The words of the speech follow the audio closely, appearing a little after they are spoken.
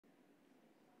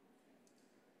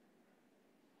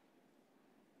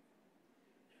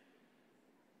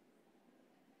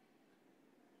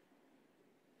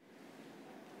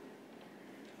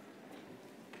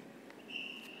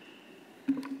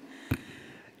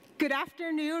Good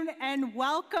afternoon and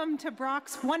welcome to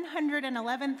Brock's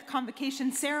 111th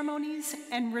Convocation ceremonies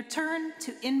and return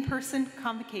to in-person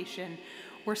Convocation.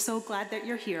 We're so glad that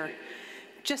you're here.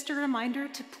 Just a reminder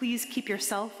to please keep your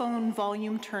cell phone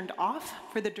volume turned off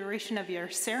for the duration of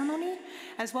your ceremony,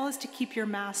 as well as to keep your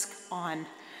mask on.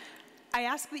 I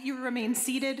ask that you remain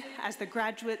seated as the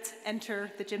graduates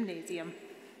enter the gymnasium.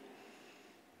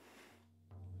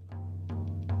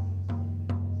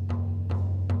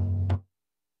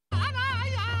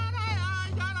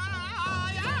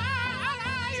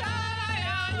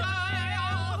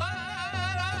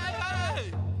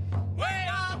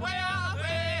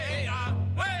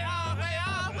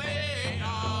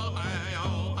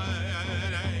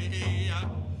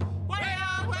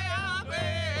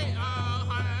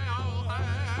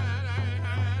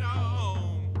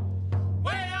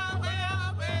 Well,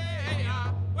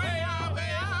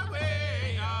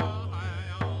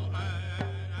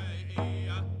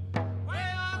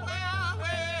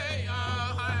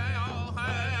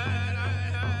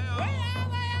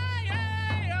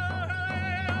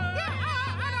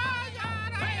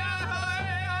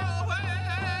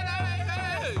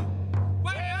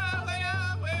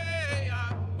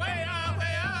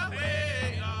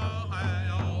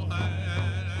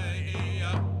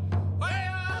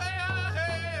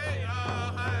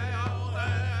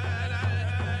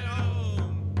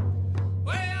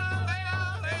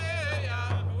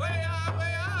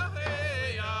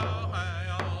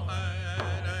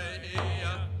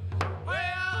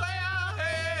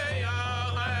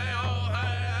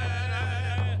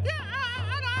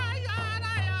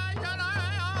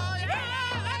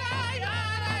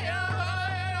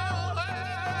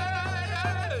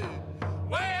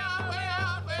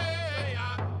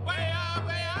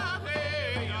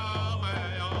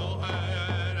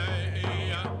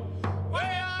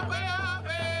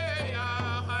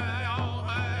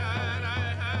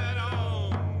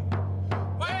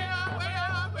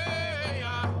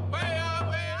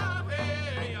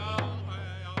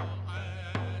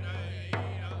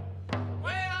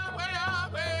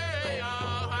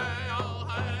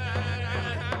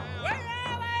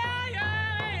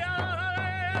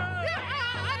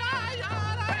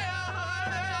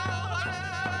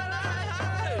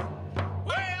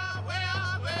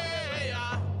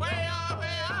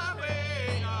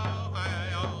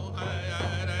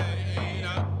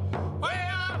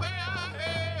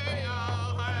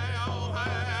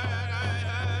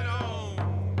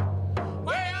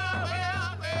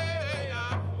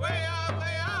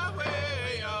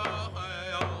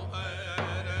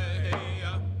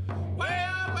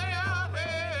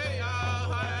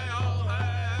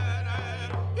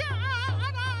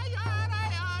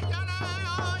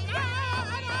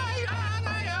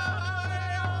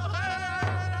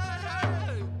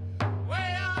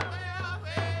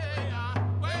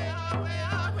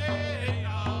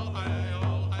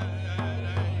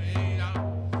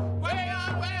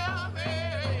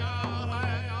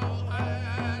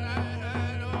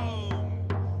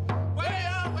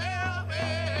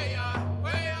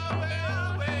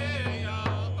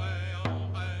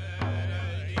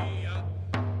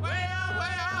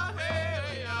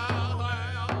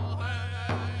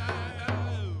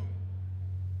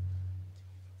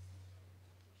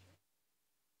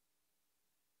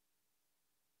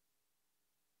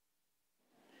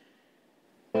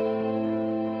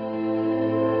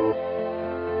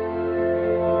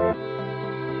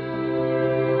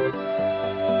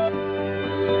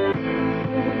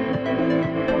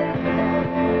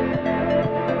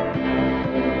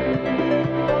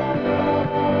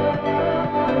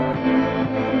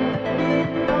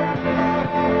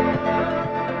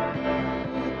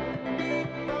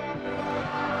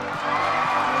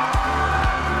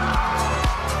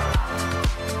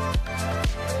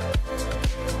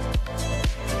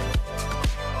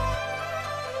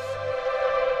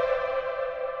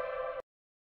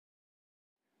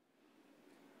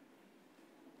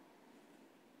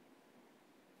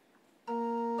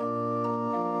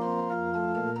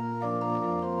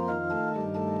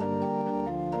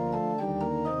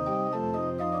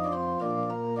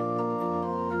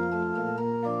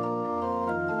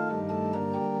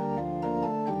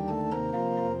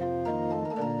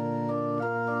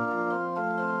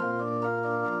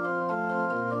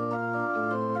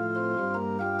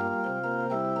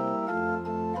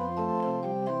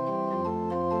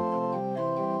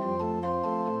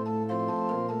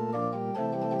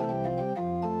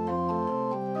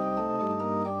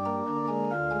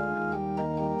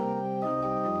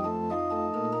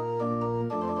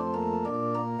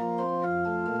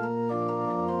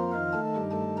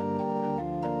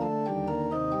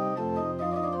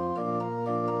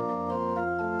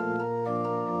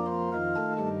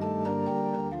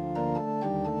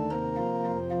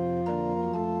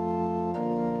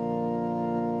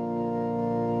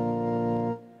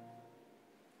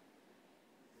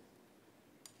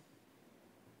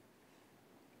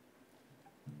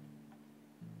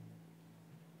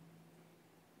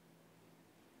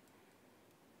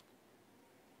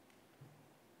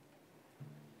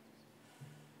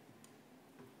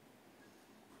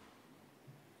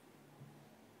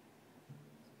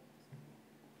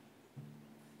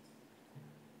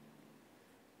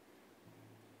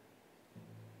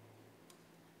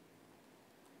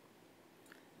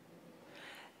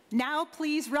 Now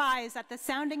please rise at the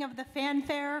sounding of the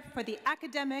fanfare for the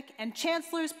academic and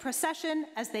chancellor's procession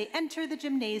as they enter the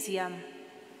gymnasium.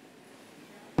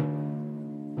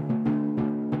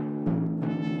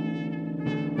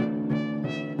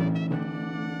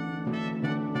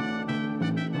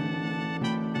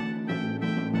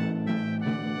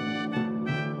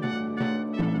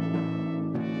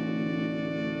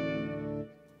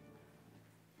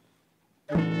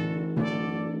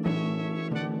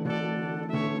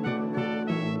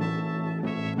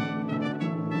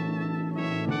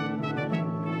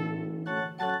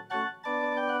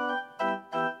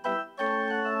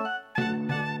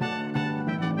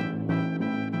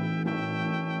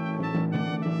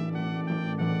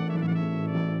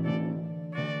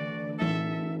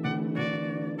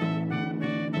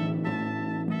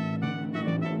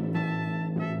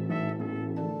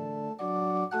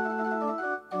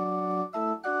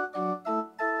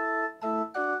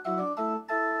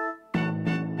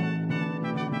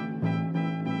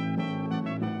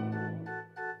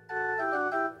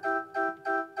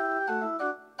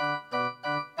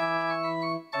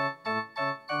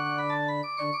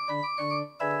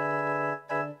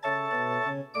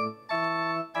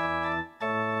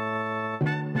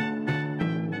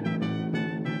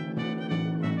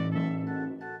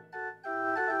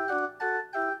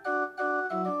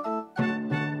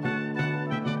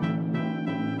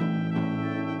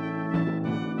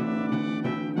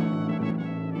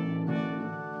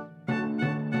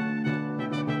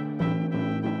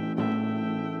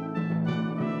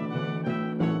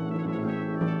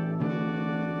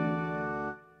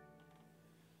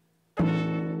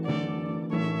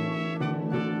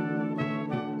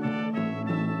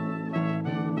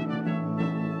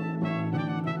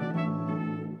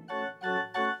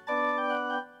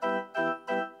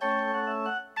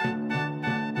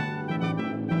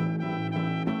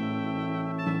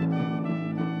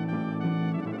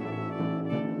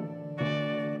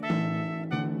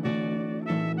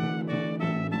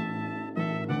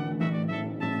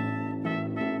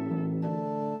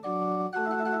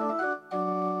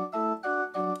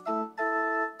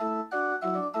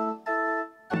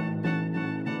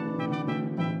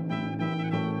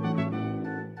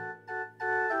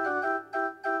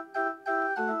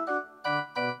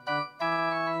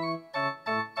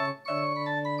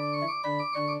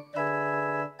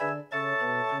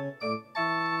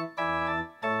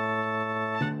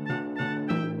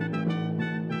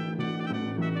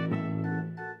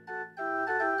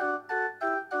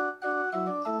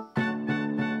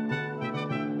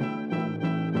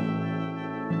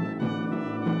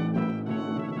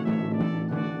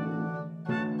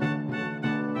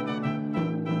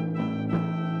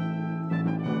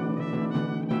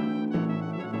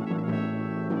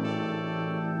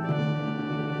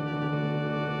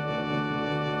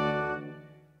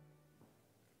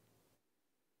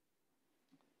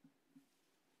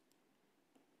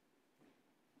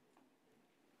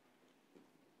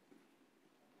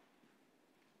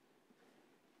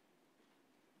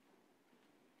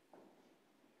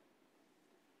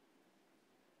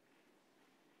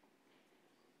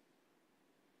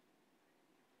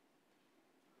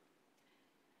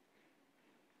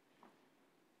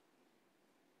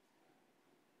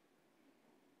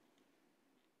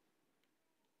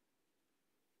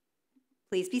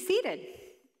 Please be seated.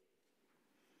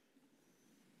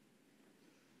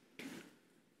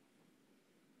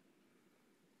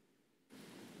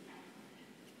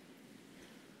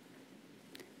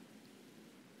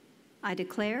 I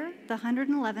declare the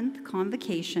 111th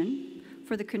Convocation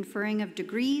for the conferring of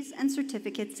degrees and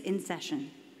certificates in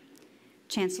session.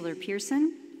 Chancellor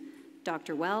Pearson,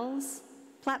 Dr. Wells,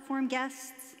 platform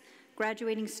guests,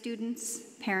 graduating students,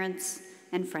 parents,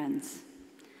 and friends.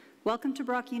 Welcome to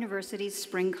Brock University's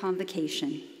Spring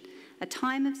Convocation, a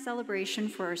time of celebration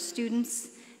for our students,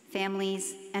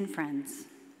 families, and friends.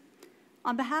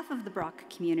 On behalf of the Brock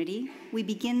community, we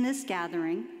begin this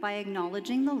gathering by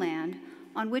acknowledging the land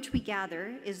on which we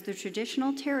gather is the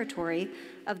traditional territory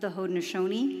of the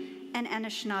Haudenosaunee and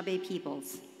Anishinaabe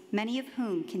peoples, many of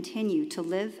whom continue to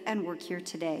live and work here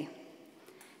today.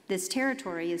 This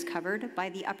territory is covered by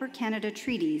the Upper Canada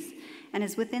Treaties and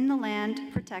is within the land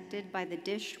protected by the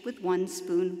Dish with One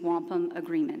Spoon Wampum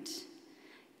Agreement.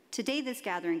 Today, this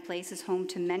gathering place is home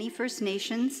to many First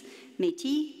Nations,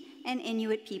 Métis, and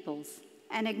Inuit peoples,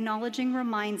 and acknowledging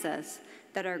reminds us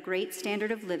that our great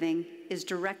standard of living is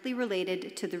directly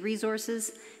related to the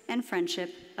resources and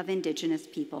friendship of Indigenous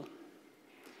people.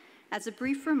 As a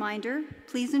brief reminder,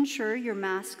 please ensure your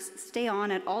masks stay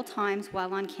on at all times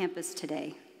while on campus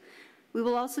today. We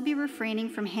will also be refraining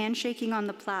from handshaking on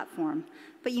the platform,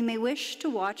 but you may wish to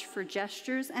watch for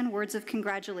gestures and words of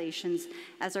congratulations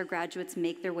as our graduates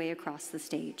make their way across the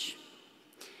stage.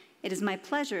 It is my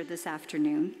pleasure this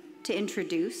afternoon to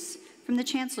introduce, from the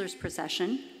Chancellor's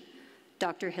procession,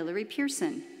 Dr. Hilary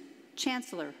Pearson,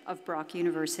 Chancellor of Brock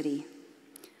University,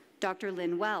 Dr.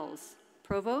 Lynn Wells,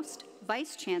 Provost,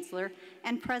 Vice Chancellor,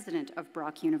 and President of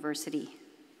Brock University,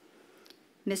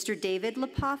 Mr. David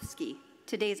Lepofsky,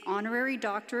 today's honorary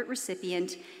doctorate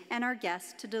recipient and our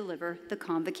guest to deliver the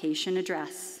convocation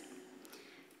address,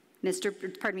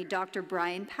 Dr.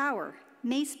 Brian Power,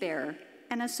 mace bearer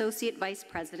and Associate Vice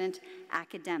President,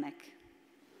 Academic,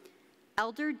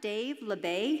 Elder Dave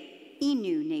LeBay,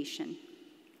 Innu Nation,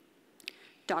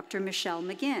 Dr. Michelle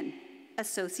McGinn,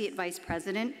 Associate Vice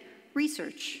President,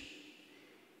 Research,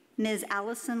 Ms.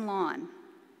 Allison Lawn,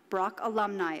 Brock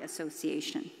Alumni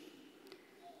Association,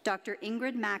 Dr.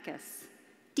 Ingrid Mackus,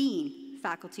 Dean,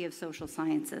 Faculty of Social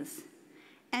Sciences,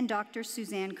 and Dr.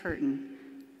 Suzanne Curtin,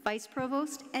 Vice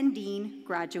Provost and Dean,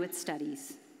 Graduate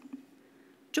Studies.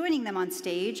 Joining them on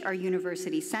stage are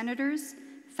university senators,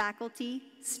 faculty,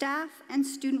 staff, and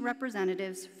student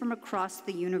representatives from across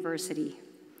the university.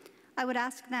 I would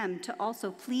ask them to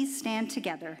also please stand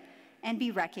together and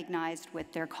be recognized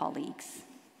with their colleagues.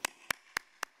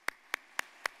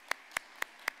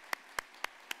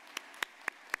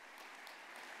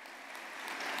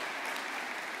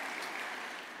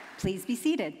 Please be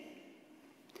seated.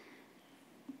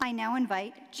 I now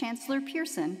invite Chancellor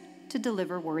Pearson to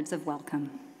deliver words of welcome.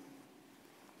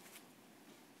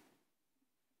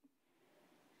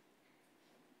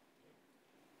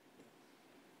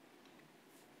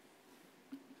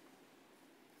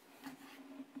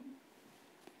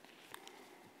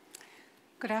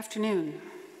 Good afternoon.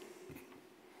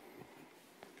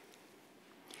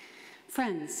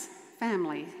 Friends,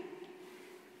 family,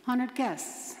 honored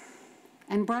guests,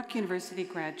 and Brock University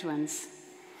graduates,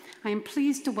 I am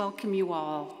pleased to welcome you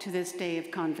all to this day of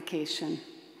convocation.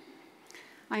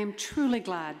 I am truly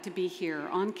glad to be here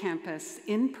on campus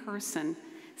in person,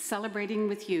 celebrating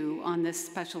with you on this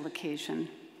special occasion.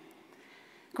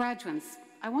 Graduates,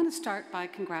 I want to start by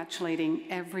congratulating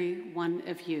every one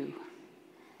of you.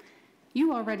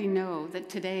 You already know that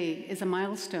today is a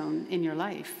milestone in your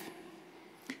life.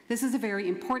 This is a very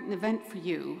important event for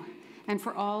you and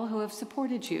for all who have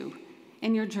supported you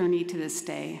in your journey to this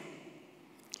day.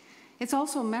 It's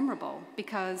also memorable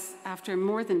because after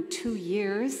more than 2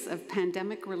 years of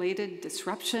pandemic-related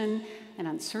disruption and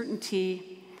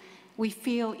uncertainty, we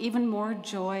feel even more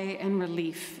joy and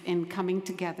relief in coming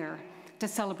together to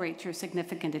celebrate your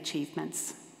significant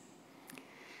achievements.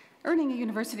 Earning a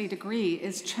university degree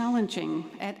is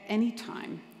challenging at any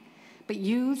time, but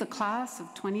you, the class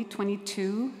of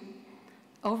 2022,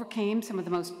 overcame some of the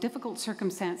most difficult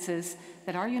circumstances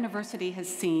that our university has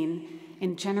seen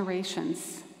in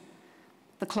generations.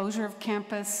 The closure of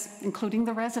campus, including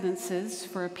the residences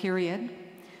for a period,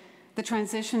 the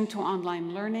transition to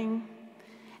online learning,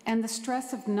 and the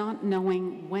stress of not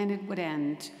knowing when it would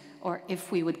end or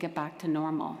if we would get back to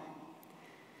normal.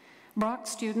 Brock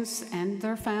students and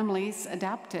their families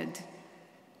adapted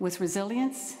with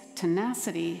resilience,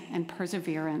 tenacity, and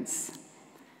perseverance.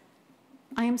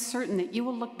 I am certain that you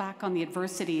will look back on the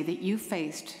adversity that you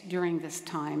faced during this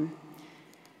time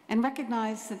and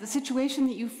recognize that the situation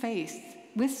that you faced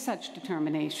with such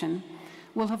determination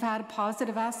will have had a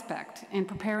positive aspect in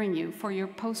preparing you for your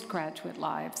postgraduate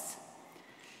lives.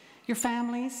 Your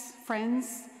families,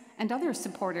 friends, and other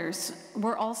supporters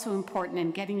were also important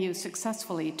in getting you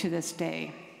successfully to this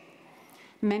day.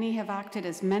 Many have acted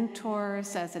as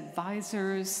mentors, as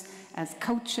advisors, as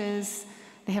coaches.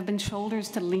 They have been shoulders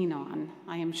to lean on,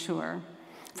 I am sure,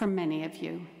 for many of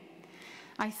you.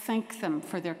 I thank them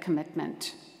for their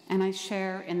commitment, and I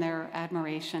share in their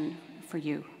admiration for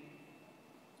you.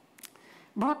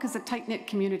 Brock is a tight-knit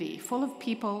community full of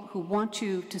people who want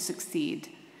you to succeed.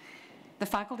 The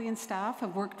faculty and staff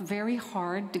have worked very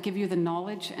hard to give you the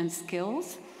knowledge and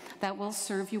skills that will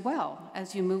serve you well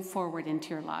as you move forward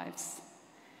into your lives.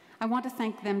 I want to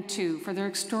thank them too for their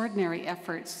extraordinary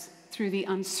efforts through the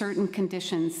uncertain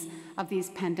conditions of these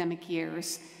pandemic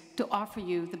years to offer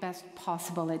you the best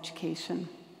possible education.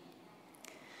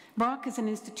 Brock is an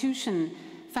institution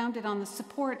founded on the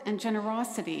support and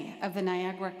generosity of the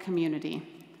Niagara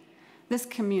community. This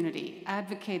community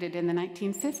advocated in the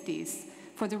 1950s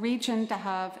for the region to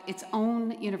have its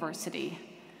own university.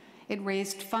 It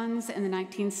raised funds in the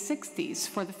 1960s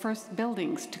for the first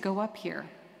buildings to go up here.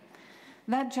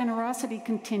 That generosity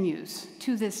continues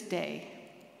to this day.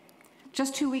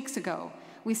 Just 2 weeks ago,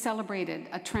 we celebrated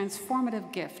a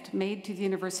transformative gift made to the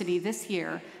university this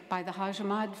year by the Haj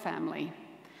Ahmad family.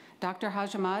 Dr.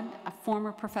 Haj Ahmad, a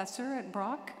former professor at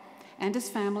Brock, and his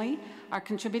family are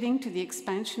contributing to the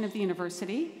expansion of the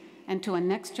university and to a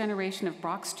next generation of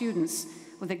Brock students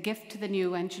with a gift to the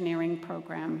new engineering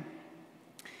program.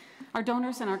 Our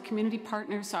donors and our community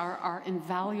partners are our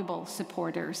invaluable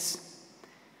supporters.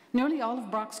 Nearly all of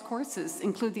Brock's courses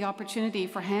include the opportunity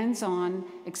for hands-on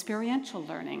experiential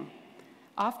learning,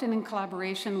 often in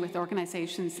collaboration with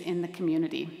organizations in the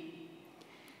community.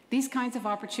 These kinds of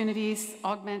opportunities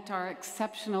augment our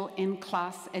exceptional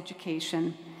in-class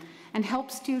education and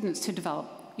help students to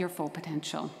develop your full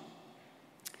potential.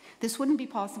 This wouldn't be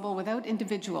possible without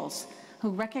individuals who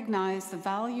recognize the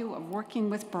value of working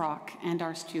with Brock and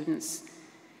our students.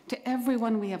 To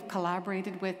everyone we have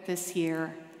collaborated with this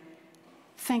year,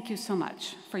 thank you so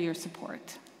much for your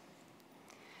support.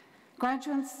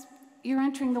 Graduates, you're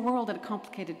entering the world at a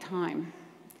complicated time.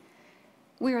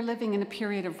 We are living in a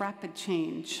period of rapid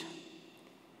change.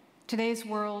 Today's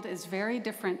world is very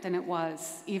different than it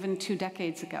was even 2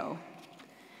 decades ago.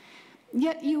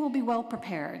 Yet you will be well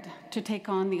prepared to take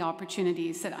on the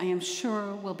opportunities that I am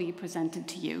sure will be presented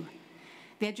to you.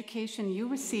 The education you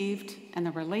received and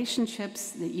the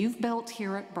relationships that you've built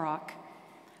here at Brock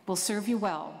will serve you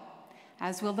well,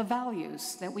 as will the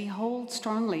values that we hold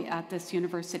strongly at this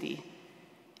university: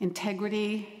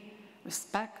 integrity,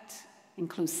 respect,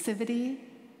 inclusivity,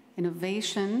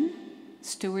 innovation,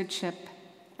 stewardship,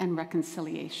 and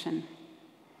reconciliation.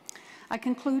 I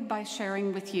conclude by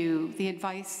sharing with you the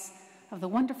advice of the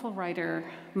wonderful writer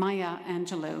Maya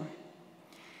Angelou.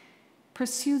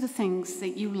 Pursue the things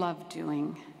that you love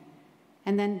doing,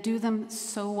 and then do them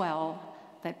so well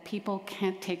that people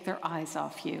can't take their eyes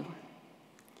off you.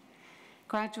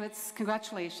 Graduates,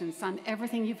 congratulations on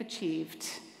everything you've achieved,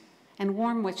 and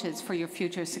warm wishes for your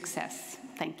future success.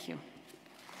 Thank you.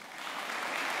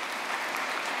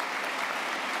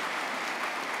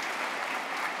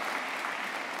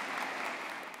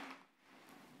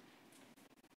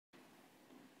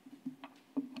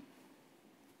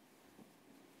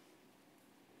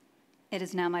 It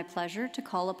is now my pleasure to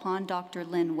call upon Dr.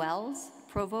 Lynn Wells,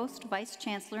 Provost, Vice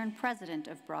Chancellor, and President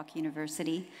of Brock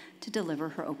University, to deliver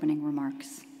her opening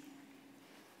remarks.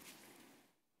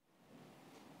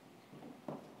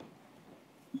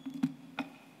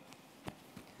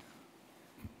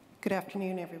 Good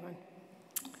afternoon, everyone.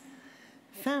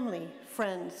 Family,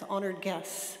 friends, honored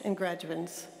guests, and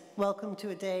graduates, welcome to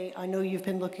a day I know you've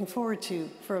been looking forward to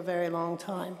for a very long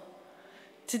time.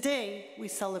 Today, we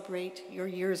celebrate your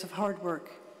years of hard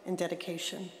work and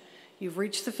dedication. You've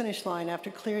reached the finish line after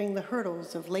clearing the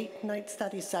hurdles of late-night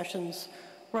study sessions,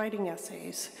 writing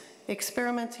essays,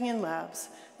 experimenting in labs,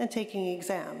 and taking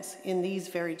exams in these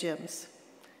very gyms.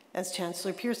 As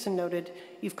Chancellor Pearson noted,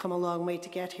 you've come a long way to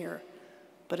get here.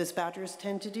 But as Badgers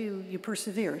tend to do, you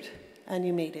persevered, and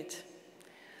you made it.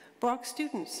 Brock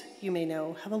students, you may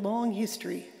know, have a long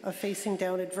history of facing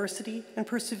down adversity and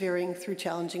persevering through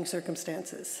challenging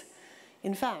circumstances.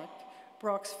 In fact,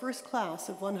 Brock's first class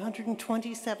of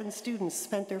 127 students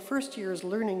spent their first years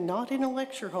learning not in a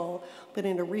lecture hall, but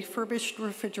in a refurbished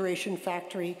refrigeration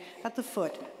factory at the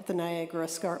foot of the Niagara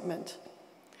Escarpment.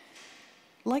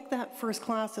 Like that first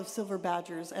class of Silver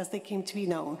Badgers, as they came to be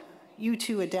known, you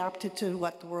too adapted to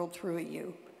what the world threw at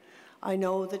you. I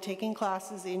know that taking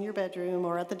classes in your bedroom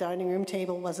or at the dining room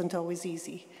table wasn't always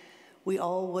easy. We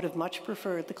all would have much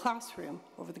preferred the classroom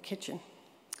over the kitchen.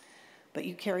 But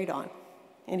you carried on,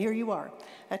 and here you are,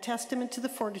 a testament to the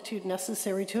fortitude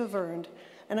necessary to have earned,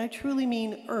 and I truly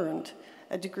mean earned,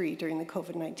 a degree during the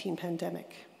COVID-19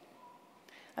 pandemic.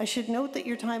 I should note that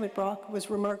your time at Brock was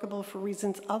remarkable for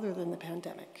reasons other than the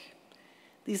pandemic.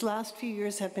 These last few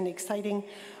years have been exciting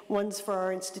ones for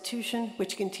our institution,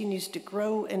 which continues to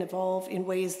grow and evolve in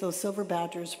ways those Silver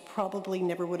Badgers probably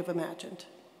never would have imagined.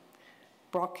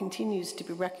 Brock continues to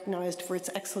be recognized for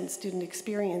its excellent student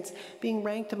experience, being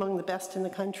ranked among the best in the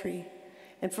country.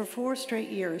 And for 4 straight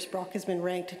years, Brock has been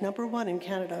ranked #1 in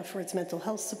Canada for its mental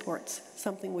health supports,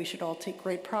 something we should all take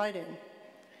great pride in.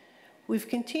 We've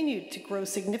continued to grow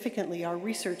significantly our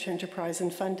research enterprise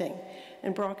and funding,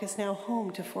 and Brock is now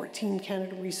home to 14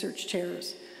 Canada Research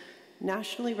Chairs,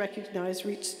 nationally recognized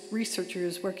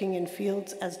researchers working in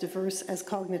fields as diverse as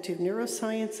cognitive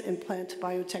neuroscience and plant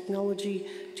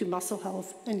biotechnology to muscle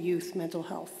health and youth mental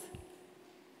health.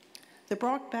 The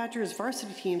Brock Badgers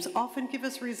varsity teams often give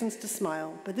us reasons to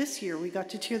smile, but this year we got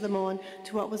to cheer them on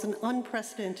to what was an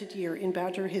unprecedented year in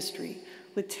Badger history,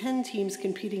 with 10 teams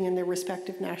competing in their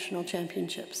respective national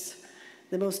championships.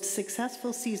 The most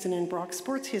successful season in Brock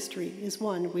sports history is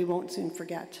one we won't soon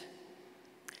forget.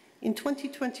 In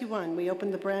 2021, we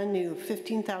opened the brand new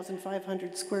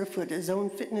 15,500 square foot Zone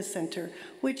Fitness Center,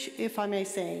 which, if I may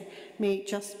say, may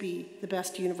just be the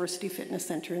best university fitness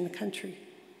center in the country.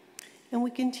 And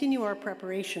we continue our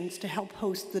preparations to help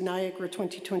host the Niagara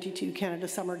 2022 Canada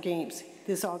Summer Games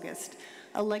this August,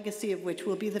 a legacy of which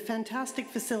will be the fantastic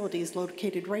facilities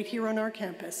located right here on our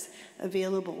campus,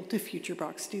 available to future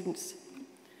Brock students.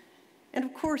 And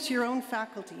of course, your own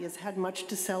faculty has had much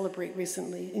to celebrate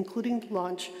recently, including the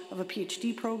launch of a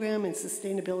PhD program in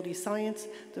sustainability science,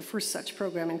 the first such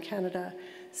program in Canada,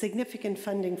 significant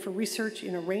funding for research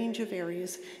in a range of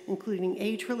areas, including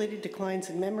age-related declines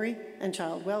in memory and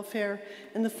child welfare,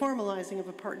 and the formalizing of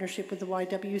a partnership with the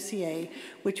YWCA,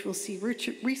 which will see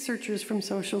researchers from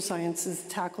social sciences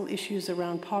tackle issues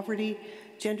around poverty,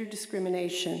 gender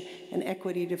discrimination, and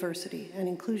equity, diversity, and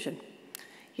inclusion.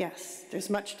 Yes, there's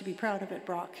much to be proud of at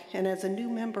Brock, and as a new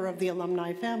member of the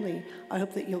alumni family, I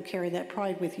hope that you'll carry that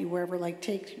pride with you wherever life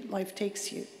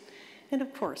takes you. And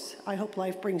of course, I hope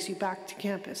life brings you back to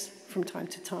campus from time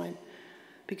to time,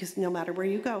 because no matter where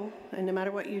you go, and no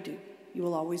matter what you do, you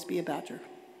will always be a Badger.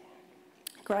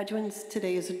 Graduates,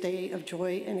 today is a day of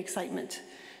joy and excitement.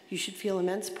 You should feel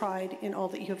immense pride in all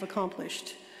that you have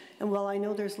accomplished. And while I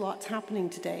know there's lots happening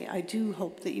today, I do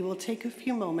hope that you will take a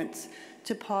few moments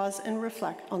to pause and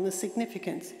reflect on the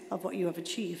significance of what you have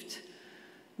achieved.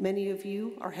 Many of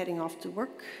you are heading off to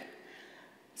work,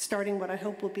 starting what I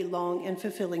hope will be long and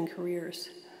fulfilling careers.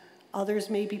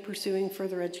 Others may be pursuing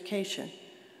further education.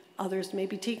 Others may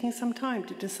be taking some time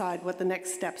to decide what the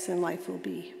next steps in life will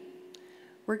be.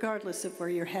 Regardless of where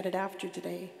you're headed after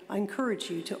today, I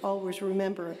encourage you to always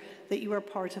remember that you are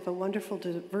part of a wonderful,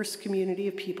 diverse community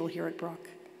of people here at Brock.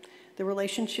 The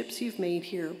relationships you've made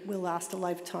here will last a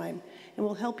lifetime and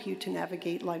will help you to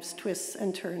navigate life's twists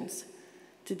and turns.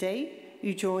 Today,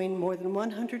 you join more than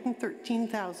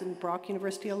 113,000 Brock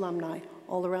University alumni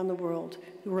all around the world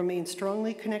who remain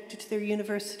strongly connected to their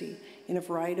university in a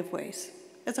variety of ways,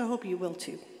 as I hope you will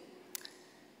too.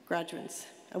 Graduates,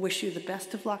 I wish you the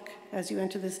best of luck as you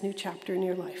enter this new chapter in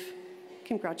your life.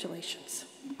 Congratulations.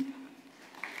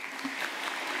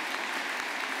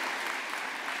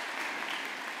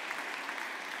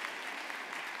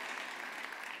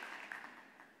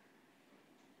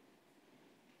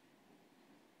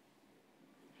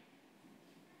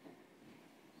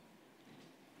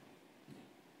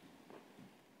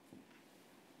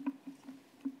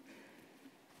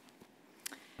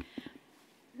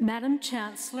 Madam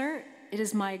Chancellor, it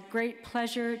is my great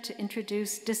pleasure to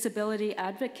introduce disability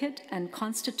advocate and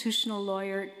constitutional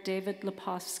lawyer David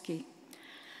Lepofsky.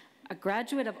 A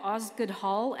graduate of Osgoode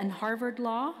Hall and Harvard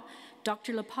Law,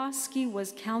 Dr. Lepofsky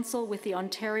was counsel with the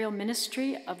Ontario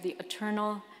Ministry of the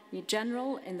Attorney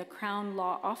General in the Crown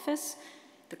Law Office,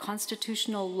 the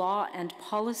Constitutional Law and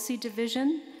Policy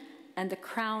Division, and the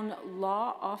Crown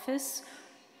Law Office,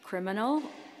 Criminal,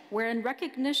 where in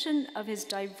recognition of his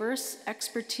diverse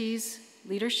expertise,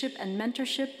 leadership, and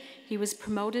mentorship, he was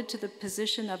promoted to the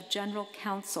position of General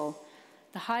Counsel,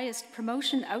 the highest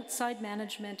promotion outside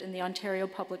management in the Ontario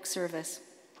Public Service.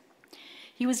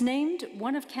 He was named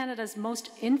one of Canada's most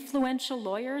influential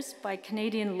lawyers by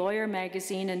Canadian Lawyer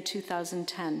magazine in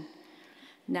 2010.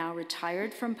 Now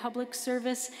retired from public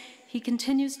service, he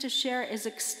continues to share his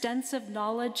extensive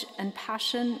knowledge and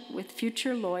passion with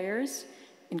future lawyers,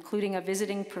 including a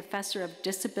visiting professor of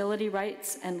disability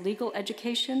rights and legal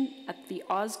education at the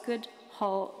Osgoode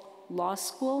Hall Law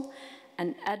School,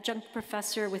 and adjunct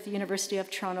professor with the University of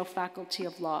Toronto Faculty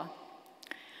of Law.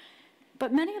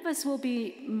 But many of us will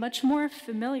be much more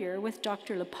familiar with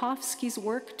Dr. Lepofsky's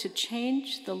work to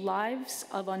change the lives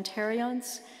of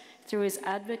Ontarians through his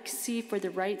advocacy for the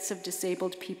rights of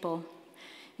disabled people.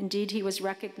 Indeed, he was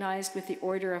recognized with the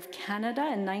Order of Canada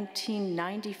in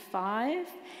 1995,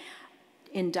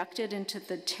 inducted into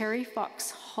the Terry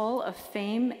Fox Hall of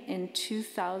Fame in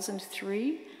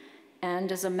 2003,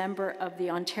 and as a member of the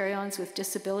Ontarians with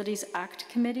Disabilities Act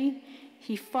Committee,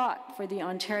 he fought for the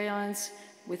Ontarians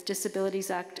with Disabilities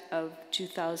Act of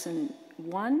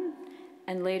 2001,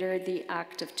 and later the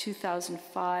Act of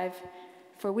 2005,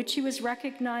 for which he was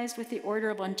recognized with the Order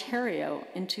of Ontario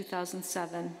in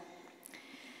 2007.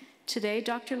 Today,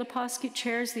 Dr. Lepofsky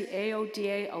chairs the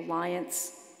AODA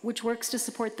Alliance, which works to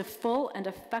support the full and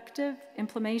effective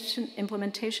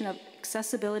implementation of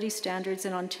accessibility standards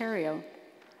in Ontario.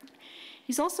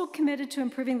 He's also committed to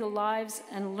improving the lives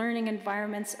and learning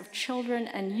environments of children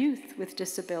and youth with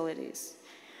disabilities.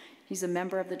 He's a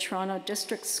member of the Toronto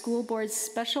District School Board's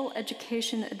Special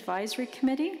Education Advisory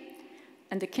Committee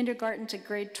and the Kindergarten to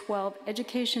Grade 12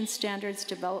 Education Standards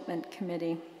Development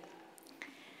Committee.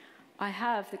 I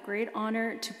have the great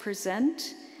honor to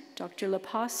present Dr.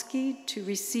 Leposki, to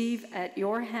receive at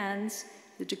your hands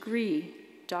the degree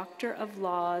Doctor of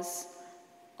Laws,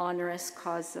 honoris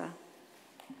causa.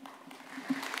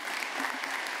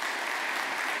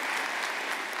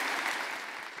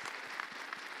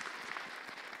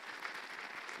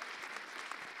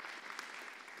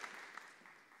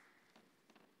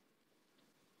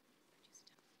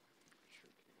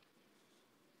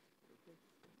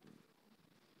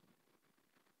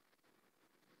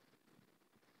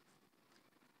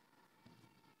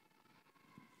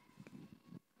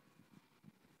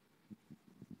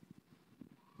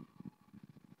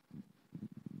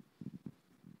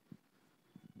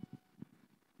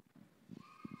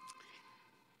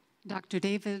 Dr.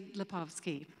 David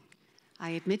Leposki, I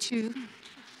admit you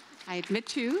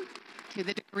to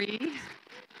the degree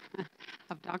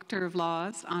of Doctor of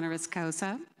Laws, honoris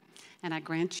causa, and I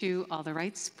grant you all the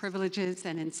rights, privileges,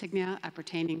 and insignia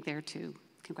appertaining thereto.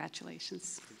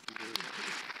 Congratulations.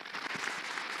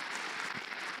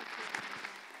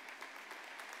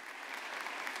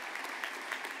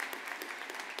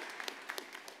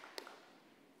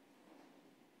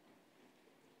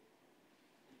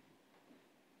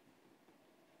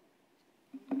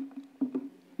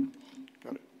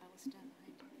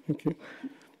 Thank you.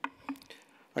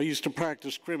 I used to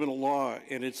practice criminal law,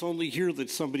 and it's only here that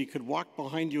somebody could walk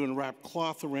behind you and wrap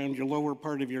cloth around your lower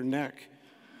part of your neck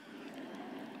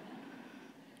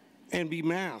and be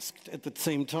masked at the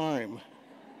same time,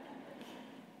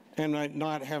 and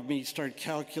not have me start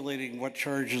calculating what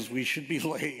charges we should be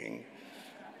laying.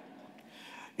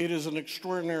 It is an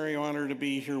extraordinary honor to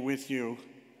be here with you,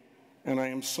 and I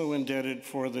am so indebted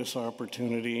for this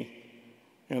opportunity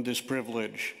and this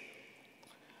privilege.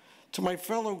 To my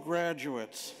fellow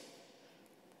graduates,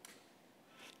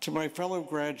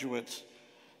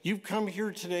 you've come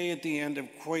here today at the end of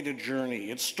quite a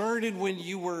journey. It started when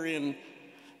you were in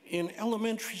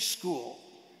elementary school,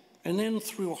 and then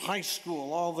through high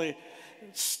school, all the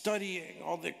studying,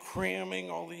 all the cramming,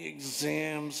 all the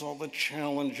exams, all the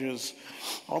challenges,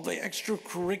 all the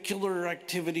extracurricular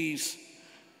activities,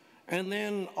 and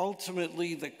then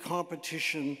ultimately the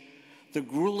competition, the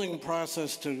grueling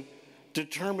process to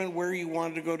determine where you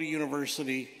wanted to go to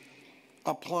university,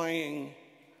 applying,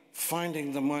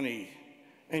 finding the money,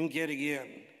 and getting in.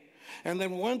 And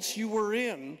then once you were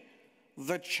in,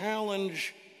 the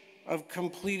challenge of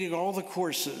completing all the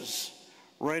courses,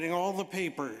 writing all the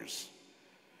papers,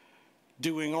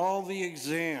 doing all the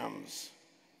exams,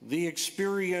 the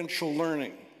experiential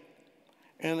learning,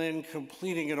 and then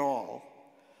completing it all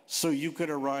so you could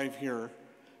arrive here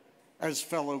as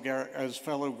fellow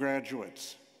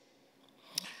graduates.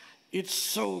 It's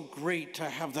so great to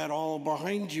have that all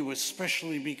behind you,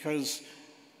 especially because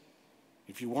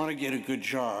if you want to get a good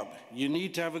job, you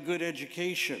need to have a good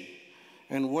education.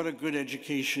 And what a good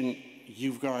education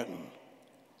you've gotten.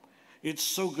 It's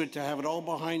so good to have it all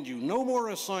behind you. No more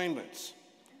assignments.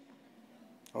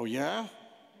 Oh yeah?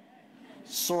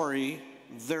 Sorry,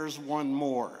 there's one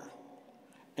more.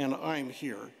 And I'm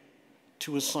here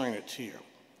to assign it to you.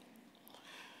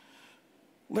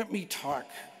 Let me talk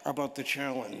about the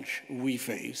challenge we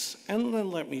face, and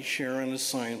then let me share an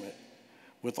assignment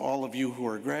with all of you who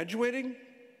are graduating,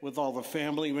 with all the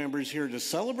family members here to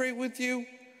celebrate with you,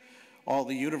 all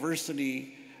the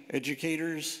university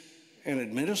educators and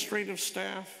administrative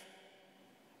staff,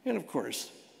 and of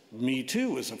course, me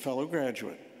too as a fellow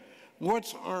graduate.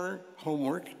 What's our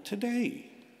homework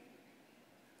today?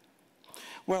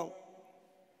 Well,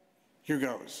 here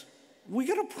goes. We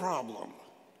got a problem.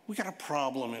 We got a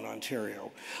problem in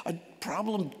Ontario, a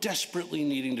problem desperately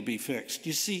needing to be fixed.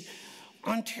 You see,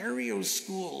 Ontario's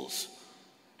schools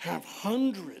have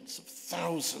hundreds of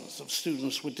thousands of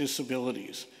students with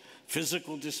disabilities,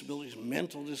 physical disabilities,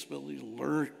 mental disabilities,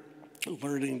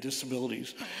 learning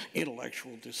disabilities,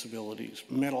 intellectual disabilities,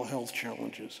 mental health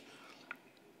challenges.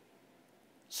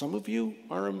 Some of you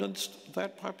are amongst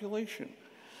that population.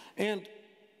 And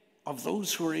of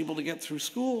those who are able to get through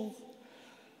school,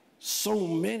 so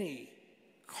many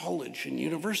college and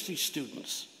university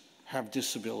students have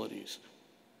disabilities.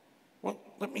 Well,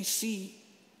 let me see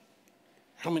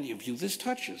how many of you this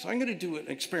touches. I'm going to do an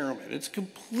experiment. It's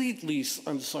completely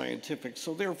unscientific,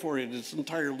 so therefore it is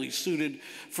entirely suited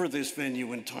for this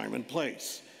venue and time and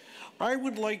place. I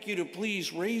would like you to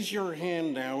please raise your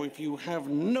hand now if you have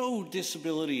no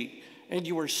disability and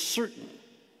you are certain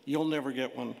you'll never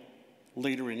get one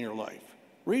later in your life.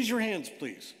 Raise your hands,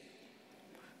 please.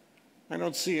 I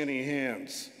don't see any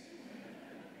hands.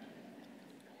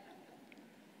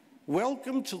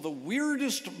 Welcome to the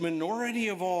weirdest minority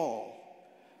of all.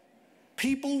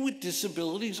 People with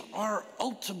disabilities are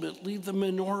ultimately the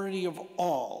minority of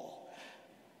all.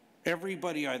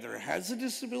 Everybody either has a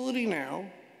disability now,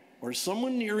 or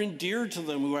someone near and dear to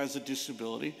them who has a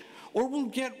disability, or will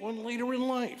get one later in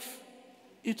life.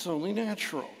 It's only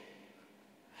natural.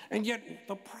 And yet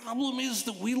the problem is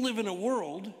that we live in a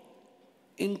world,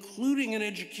 including an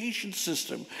education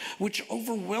system, which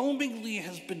overwhelmingly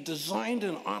has been designed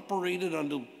and operated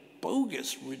under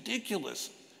bogus, ridiculous,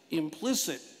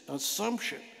 implicit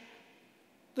assumption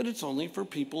that it's only for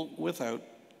people without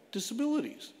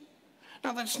disabilities.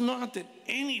 Now, that's not that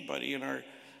anybody in our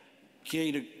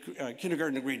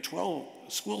kindergarten to grade 12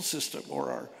 school system or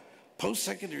our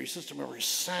post-secondary system ever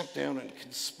sat down and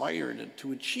conspired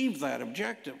to achieve that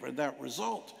objective or that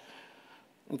result.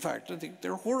 In fact, I think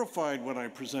they're horrified when I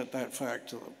present that fact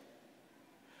to them.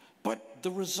 But the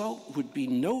result would be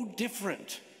no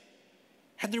different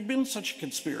had there been such a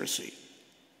conspiracy,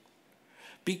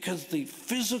 because the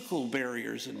physical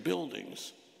barriers in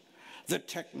buildings, the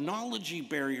technology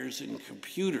barriers in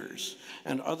computers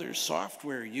and other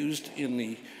software used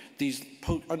in these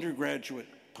undergraduate,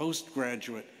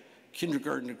 postgraduate,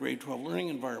 kindergarten to grade 12 learning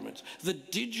environments, the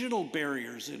digital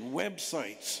barriers in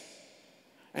websites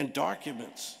and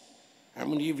documents. How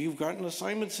many of you have gotten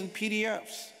assignments in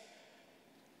PDFs?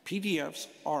 PDFs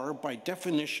are, by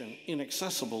definition,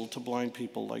 inaccessible to blind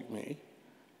people like me.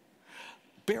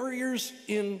 Barriers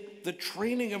in the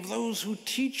training of those who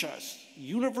teach us.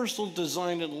 Universal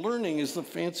design and learning is the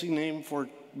fancy name for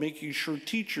making sure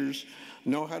teachers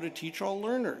know how to teach all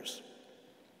learners.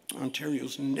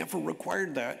 Ontario's never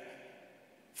required that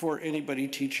for anybody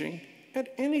teaching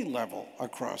at any level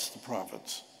across the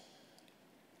province.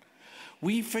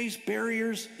 We face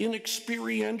barriers in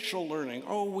experiential learning.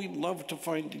 Oh, we'd love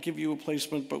to give you a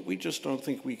placement, but we just don't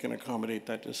think we can accommodate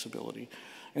that disability,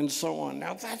 and so on.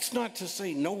 Now, that's not to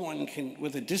say no one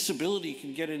with a disability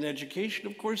can get an education.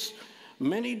 Of course,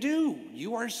 many do.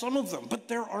 You are some of them, but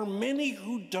there are many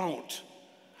who don't.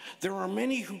 There are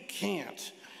many who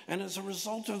can't. And as a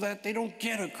result of that, they don't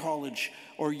get a college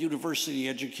or university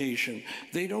education.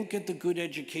 They don't get the good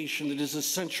education that is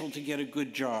essential to get a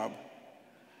good job.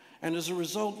 And as a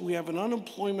result, we have an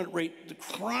unemployment rate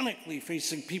chronically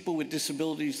facing people with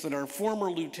disabilities that our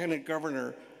former Lieutenant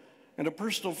Governor and a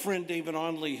personal friend, David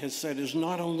Onley, has said is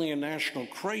not only a national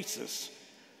crisis,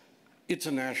 it's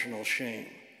a national shame.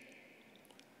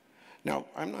 Now,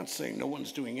 I'm not saying no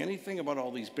one's doing anything about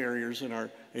all these barriers in our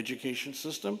education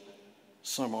system.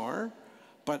 Some are,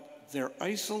 but they're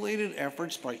isolated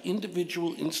efforts by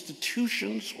individual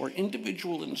institutions or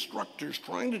individual instructors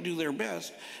trying to do their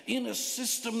best in a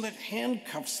system that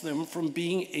handcuffs them from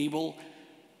being able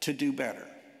to do better.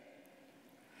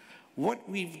 What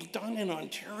we've done in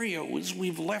Ontario is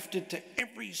we've left it to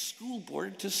every school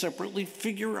board to separately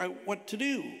figure out what to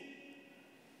do.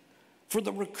 For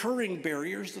the recurring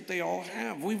barriers that they all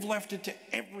have, we've left it to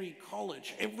every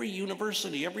college, every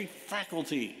university, every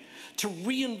faculty to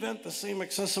reinvent the same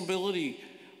accessibility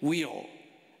wheel.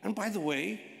 And by the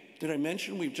way, did I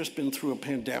mention we've just been through a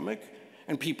pandemic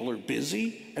and people are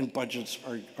busy and budgets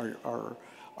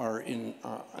are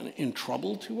in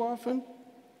trouble too often?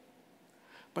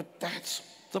 But that's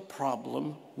the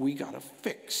problem we gotta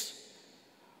fix.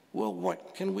 Well,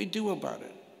 what can we do about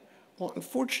it? Well,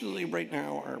 unfortunately, right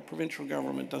now, our provincial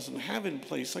government doesn't have in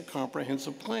place a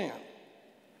comprehensive plan,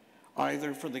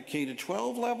 either for the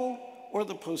K-12 level or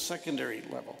the post-secondary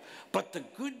level. But the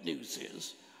good news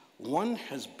is, one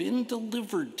has been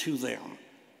delivered to them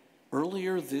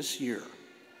earlier this year.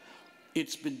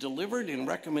 It's been delivered in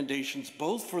recommendations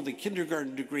both for the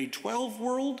kindergarten to grade 12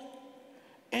 world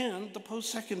and the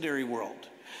post-secondary world.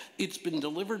 It's been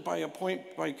delivered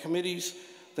by committees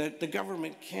that the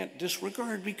government can't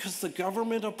disregard because the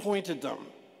government appointed them.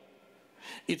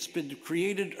 It's been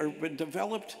created or been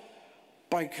developed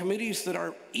by committees that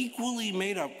are equally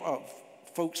made up of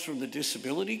folks from the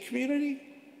disability community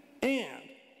and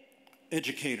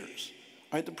educators.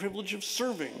 I had the privilege of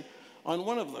serving on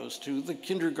one of those two, the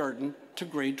Kindergarten to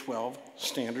Grade 12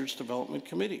 Standards Development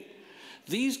Committee.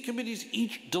 These committees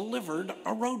each delivered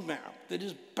a roadmap that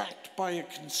is backed by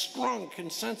a strong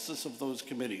consensus of those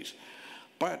committees.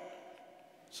 But,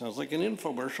 sounds like an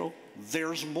infomercial,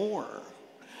 there's more.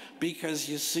 Because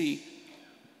you see,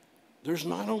 there's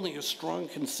not only a strong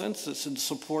consensus in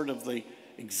support of the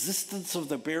existence of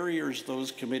the barriers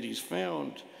those committees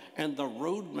found and the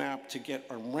roadmap to get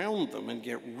around them and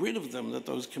get rid of them that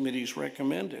those committees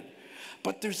recommended,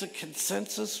 but there's a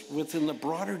consensus within the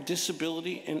broader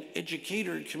disability and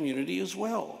educator community as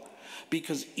well.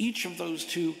 Because each of those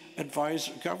two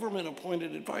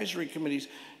government-appointed advisory committees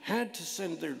had to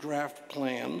send their draft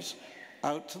plans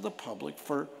out to the public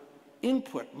for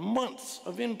input, months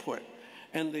of input.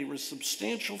 And there was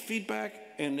substantial feedback,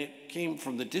 and it came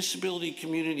from the disability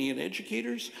community and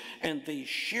educators, and they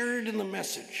shared in the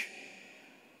message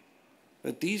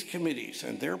that these committees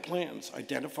and their plans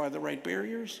identify the right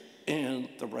barriers and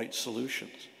the right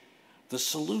solutions. The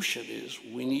solution is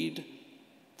we need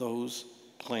those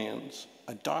plans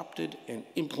adopted and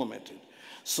implemented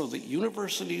so that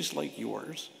universities like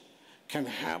yours can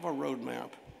have a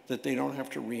roadmap that they don't have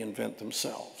to reinvent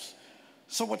themselves.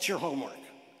 So what's your homework?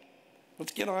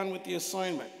 Let's get on with the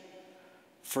assignment.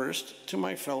 First, to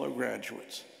my fellow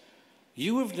graduates,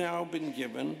 you have now been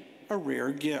given a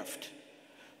rare gift,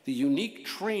 the unique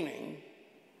training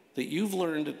that you've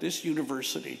learned at this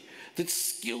university that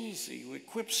skills you,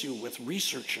 equips you with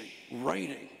researching,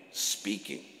 writing,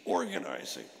 speaking,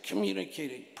 organizing,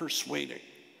 communicating, persuading.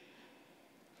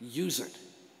 Use it.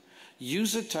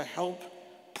 Use it to help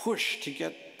push to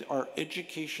get our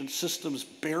education system's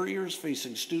barriers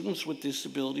facing students with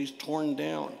disabilities torn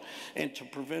down and to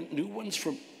prevent new ones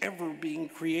from ever being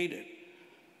created.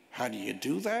 How do you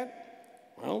do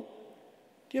that? Well,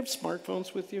 do you have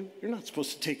smartphones with you? You're not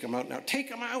supposed to take them out now. Take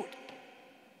them out.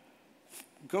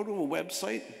 Go to a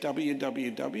website,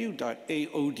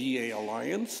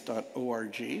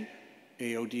 www.aodaalliance.org,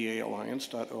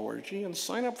 aodaalliance.org, and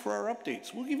sign up for our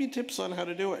updates. We'll give you tips on how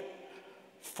to do it.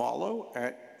 Follow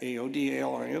at AODA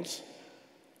Alliance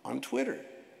on Twitter.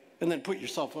 And then put your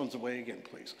cell phones away again,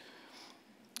 please.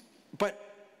 But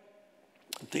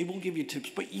they will give you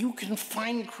tips, but you can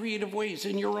find creative ways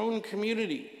in your own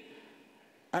community,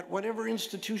 at whatever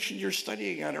institution you're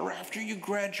studying at, or after you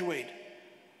graduate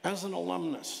as an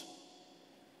alumnus.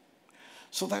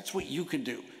 So that's what you can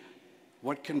do.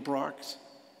 What can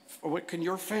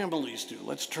your families do?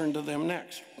 Let's turn to them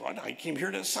next. What? I came here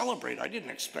to celebrate. I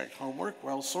didn't expect homework.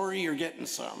 Well, sorry, you're getting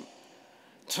some.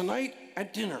 Tonight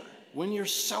at dinner, when you're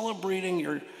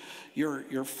celebrating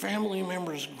your family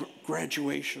members'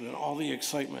 graduation and all the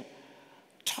excitement,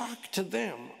 talk to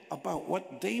them about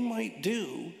what they might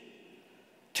do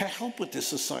to help with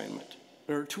this assignment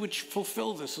or to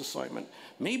fulfill this assignment.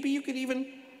 Maybe you could even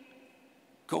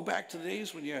go back to the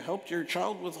days when you helped your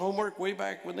child with homework way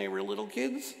back when they were little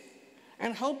kids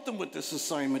and help them with this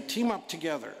assignment. Team up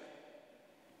together.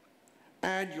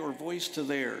 Add your voice to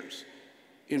theirs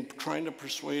in trying to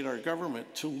persuade our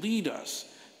government to lead us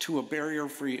to a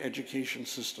barrier-free education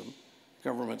system.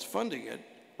 Government's funding it.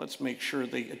 Let's make sure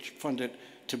they fund it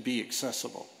to be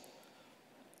accessible.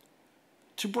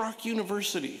 To Brock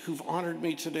University, who've honored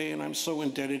me today, and I'm so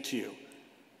indebted to you.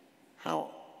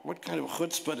 What kind of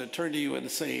chutzpah to turn to you and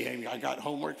say, hey, I got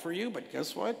homework for you, but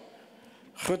guess what?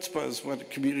 Chutzpah is what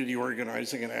community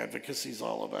organizing and advocacy is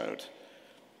all about.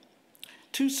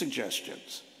 2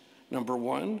 suggestions. Number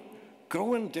 1,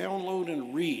 go and download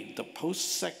and read the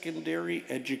Post-Secondary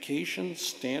Education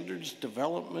Standards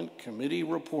Development Committee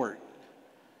report.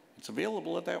 It's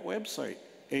available at that website,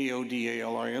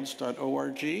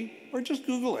 aodaalliance.org, or just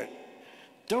Google it.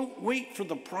 Don't wait for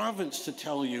the province to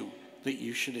tell you that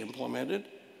you should implement it.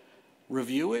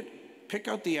 Review it, pick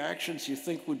out the actions you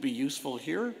think would be useful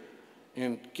here,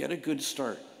 and get a good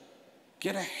start.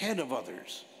 Get ahead of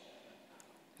others.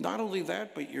 Not only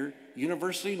that, but your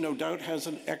university no doubt has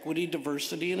an equity,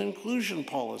 diversity, and inclusion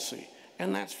policy,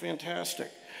 and that's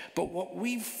fantastic. But what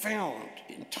we've found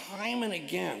in time and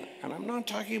again, and I'm not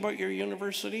talking about your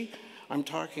university, I'm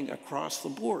talking across the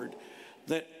board,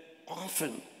 that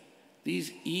often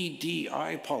these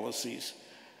EDI policies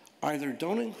either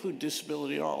don't include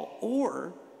disability at all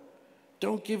or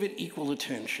don't give it equal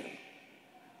attention.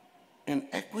 And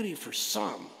equity for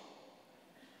some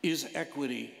is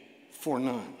equity for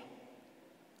none.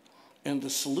 And the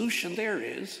solution there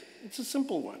is, it's a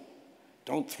simple one.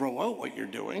 Don't throw out what you're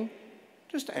doing,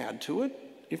 just add to it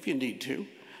if you need to.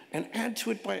 And add to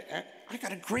it by, I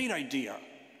got a great idea.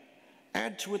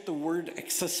 Add to it the word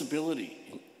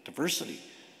accessibility, diversity,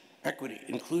 equity,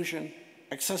 inclusion,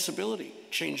 accessibility.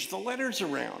 Change the letters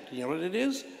around. You know what it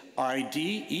is?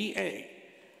 IDEA.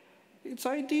 It's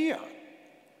IDEA.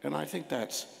 And I think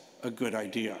that's a good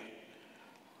idea.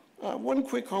 One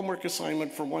quick homework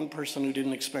assignment for one person who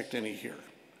didn't expect any here.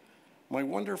 My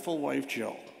wonderful wife,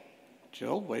 Jill.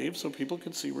 Jill, wave so people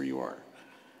can see where you are.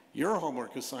 Your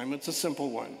homework assignment's a simple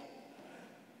one.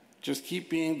 Just keep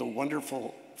being the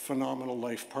wonderful, phenomenal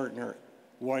life partner,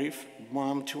 wife,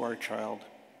 mom to our child,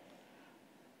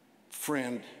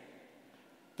 friend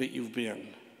that you've been,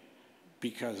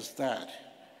 because that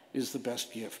is the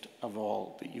best gift of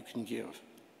all that you can give.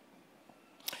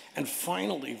 And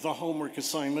finally, the homework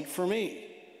assignment for me.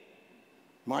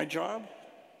 My job?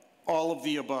 All of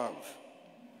the above.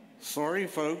 Sorry,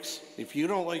 folks, if you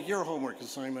don't like your homework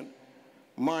assignment,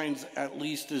 mine's at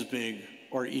least as big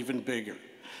or even bigger.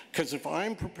 Because if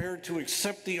I'm prepared to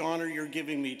accept the honor you're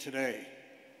giving me today,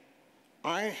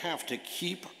 I have to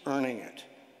keep earning it.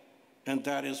 And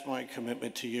that is my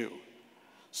commitment to you.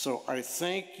 So I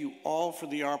thank you all for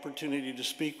the opportunity to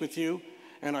speak with you.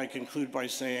 And I conclude by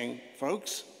saying,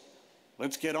 folks,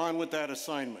 let's get on with that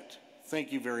assignment.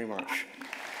 Thank you very much.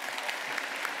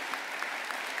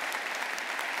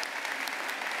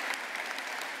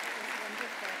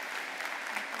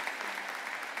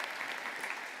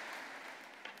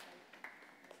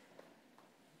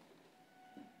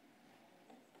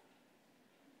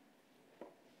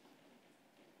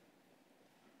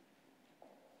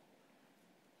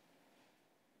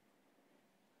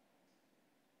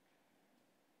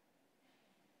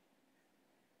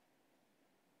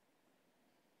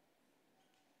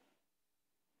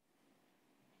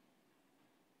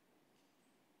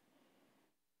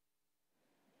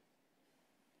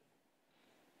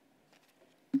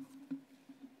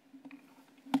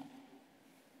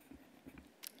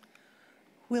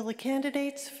 Will the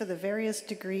candidates for the various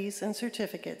degrees and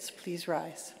certificates please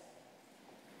rise?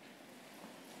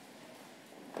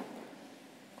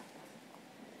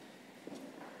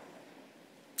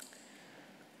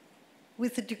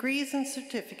 With the degrees and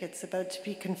certificates about to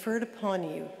be conferred upon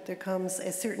you, there comes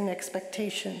a certain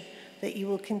expectation that you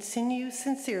will continue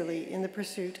sincerely in the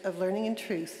pursuit of learning and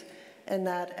truth, and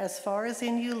that, as far as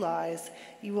in you lies,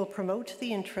 you will promote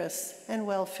the interests and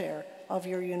welfare of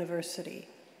your university.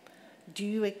 Do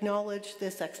you acknowledge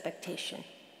this expectation?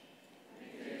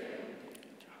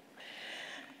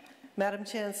 Madam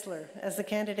Chancellor, as the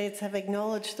candidates have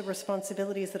acknowledged the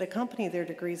responsibilities that accompany their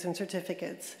degrees and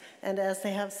certificates, and as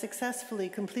they have successfully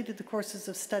completed the courses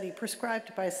of study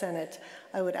prescribed by Senate,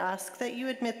 I would ask that you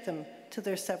admit them to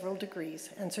their several degrees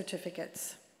and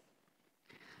certificates.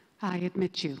 I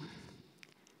admit you.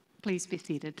 Please be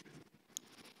seated.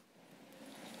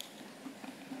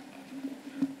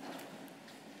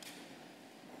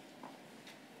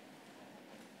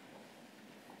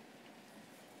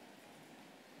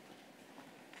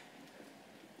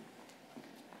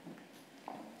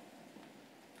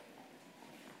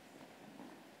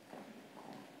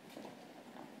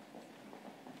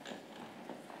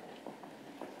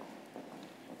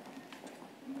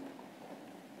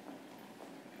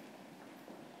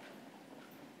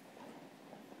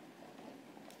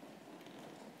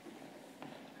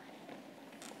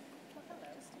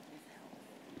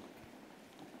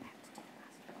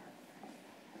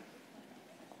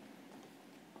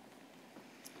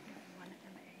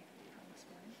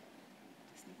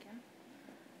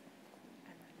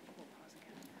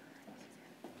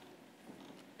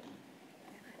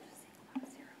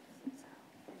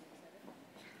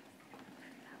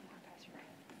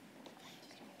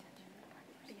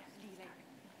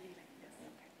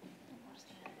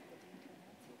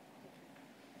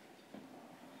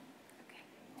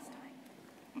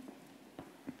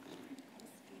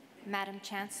 Madam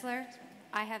Chancellor,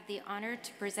 I have the honor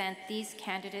to present these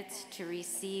candidates to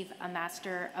receive a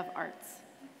Master of Arts.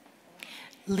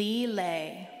 Lee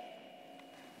Lay.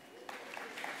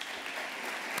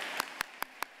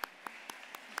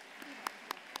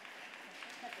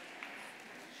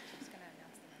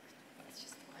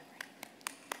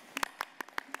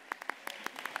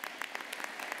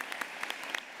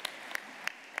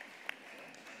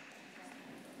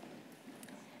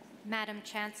 Madam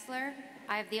Chancellor,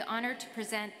 I have the honor to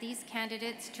present these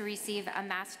candidates to receive a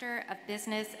Master of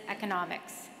Business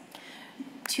Economics.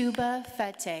 Tuba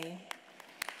Fete.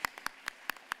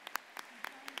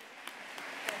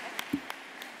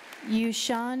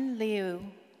 Yushan Liu.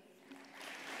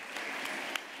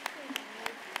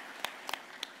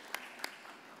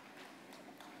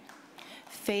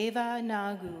 Feva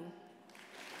Nagu.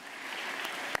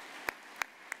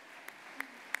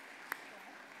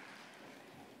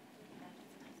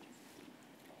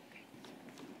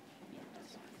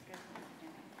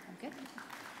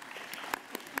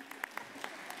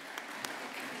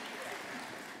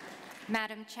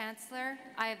 Madam Chancellor,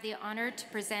 I have the honor to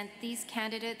present these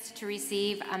candidates to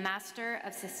receive a Master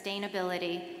of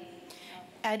Sustainability.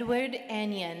 Edward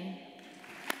Anion.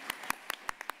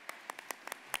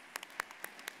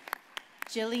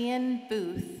 Jillian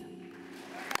Booth.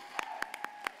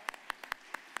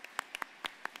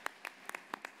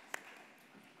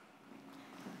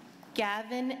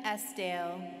 Gavin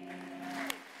Esdale.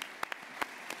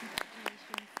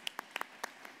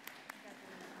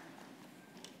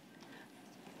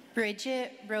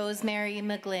 Bridget Rosemary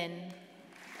McGlynn.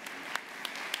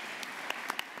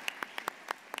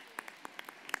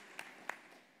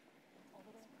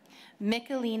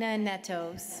 Michelina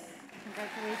Netos.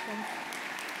 Congratulations.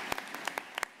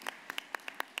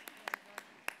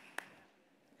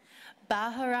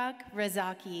 Baharak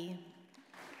Razaki.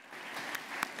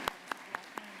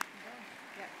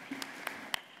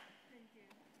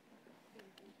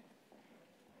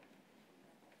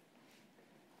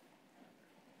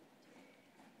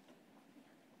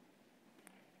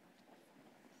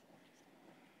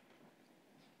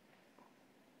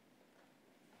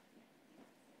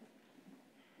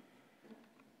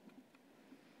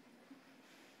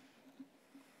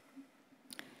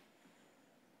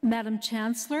 Madam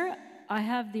Chancellor, I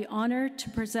have the honor to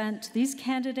present these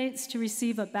candidates to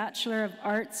receive a Bachelor of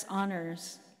Arts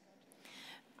honors.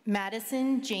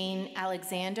 Madison Jane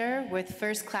Alexander with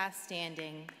first class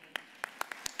standing.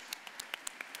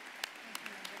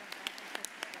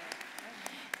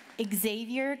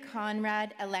 Xavier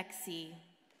Conrad Alexi.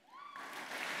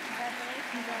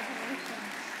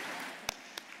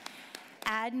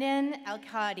 Adnan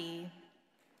Al-Khadi.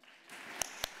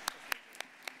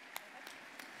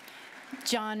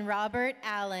 John Robert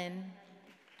Allen.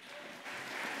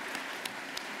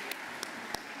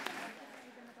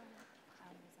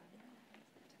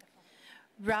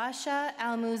 Rasha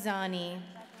Al-Muzani.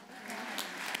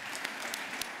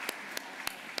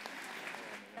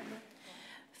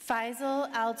 Faisal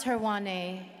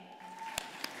Al-Tarwane.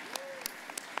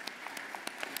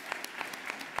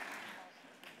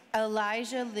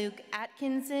 Elijah Luke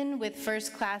Atkinson with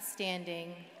first class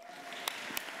standing.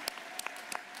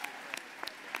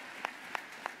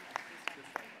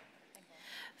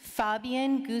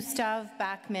 Fabian Gustav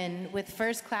Bachmann with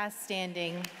first class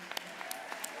standing.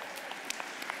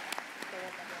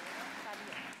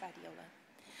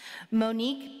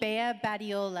 Monique Bea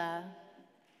Badiola.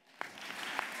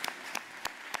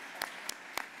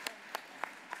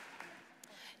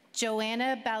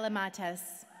 Joanna Balamatas.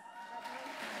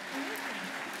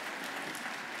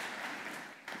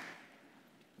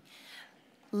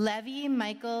 Levy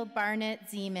Michael Barnett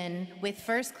Zeman with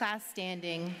first class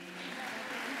standing.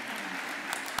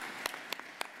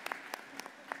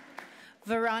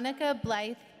 Veronica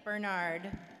Blythe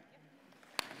Bernard.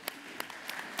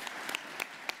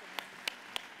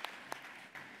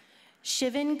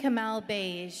 Shivan Kamal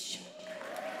Beige.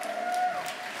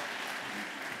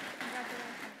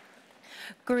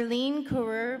 Gurleen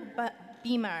Kaur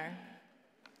Bimar.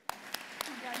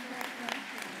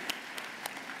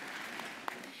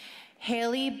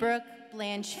 Haley Brooke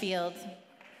Blanchfield.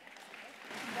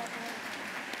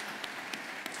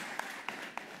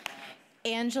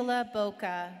 Angela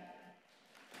Boca.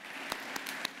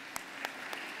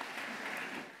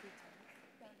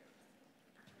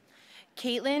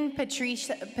 Caitlin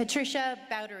Patricia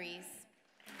Bowderies.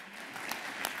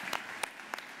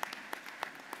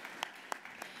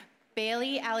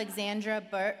 Bailey Alexandra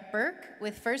Burke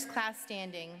with first class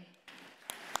standing.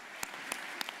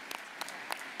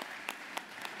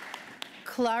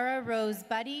 Clara Rose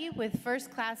Buddy with first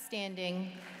class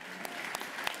standing.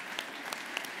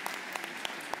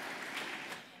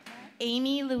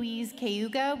 Amy Louise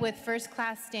Cayuga with first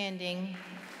class standing.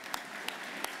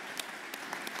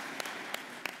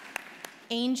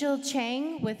 Angel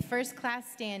Chang with first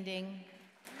class standing.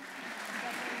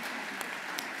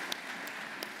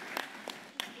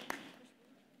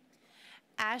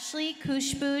 Ashley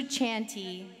Kushbu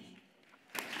Chanty.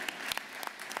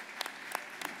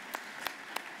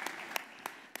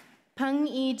 Peng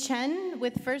Yi Chen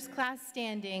with first class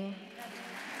standing.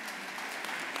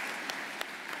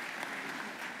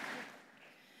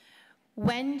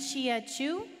 Wen Chia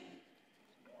Chu.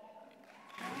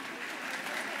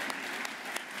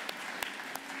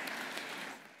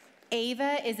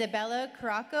 Ava Isabella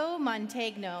Caraco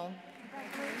Montegno.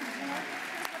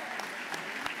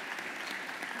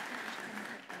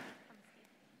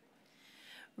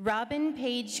 Robin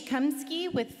Page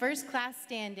Kumsky with first class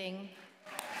standing.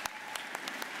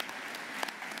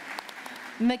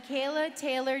 Michaela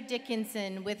Taylor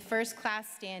Dickinson with first class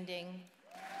standing.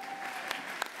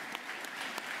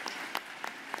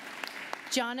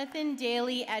 Jonathan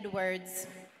Daly Edwards.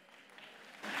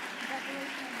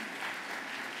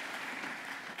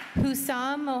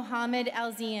 Hussam Mohammed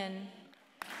Alzian.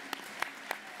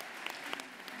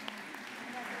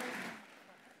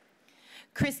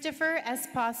 Christopher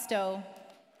Esposto.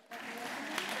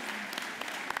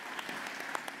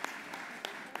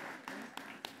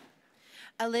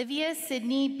 Olivia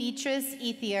Sydney Beatrice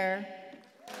Ethier.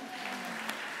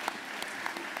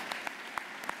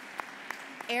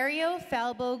 Ario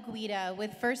Falbo Guida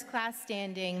with first class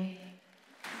standing.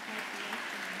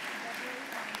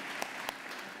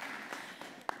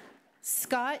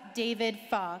 Scott David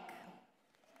Falk.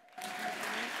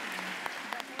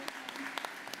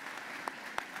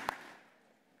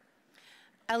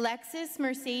 Alexis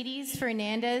Mercedes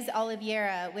Fernandez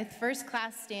Oliveira with first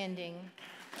class standing.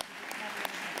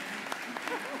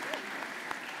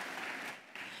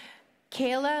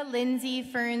 Kayla Lindsay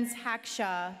Ferns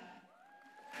Hackshaw.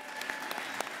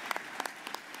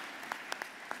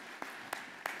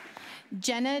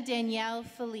 Jenna Danielle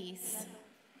Felice.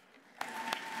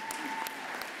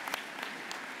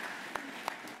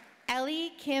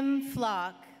 Ellie Kim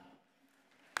Flock.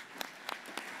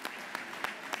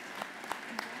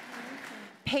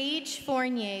 Paige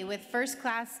Fournier with first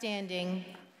class standing.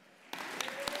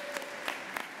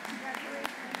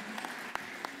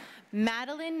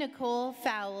 Madeline Nicole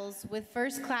Fowles with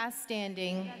first class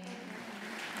standing.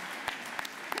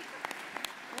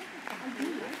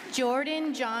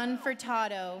 Jordan John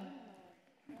Furtado.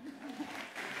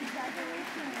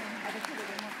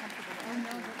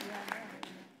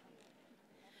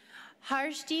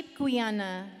 Harshdeep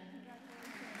Guyana.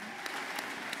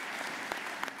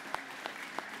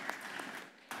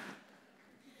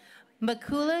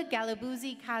 Makula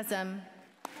Galabuzi Kazam.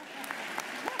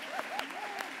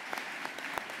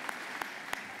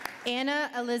 Anna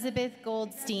Elizabeth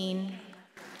Goldstein.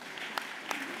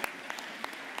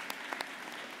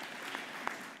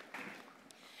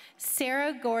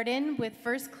 Sarah Gordon with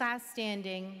first class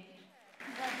standing.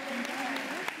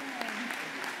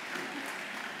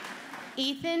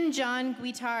 Ethan John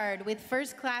Guitard with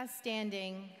first class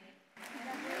standing.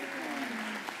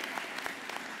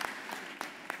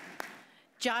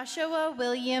 Joshua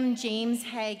William James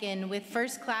Hagen with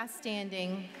first class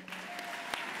standing.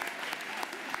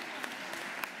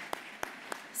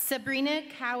 Sabrina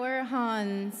Cower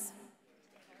Hans.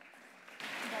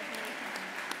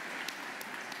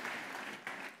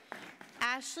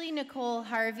 Ashley Nicole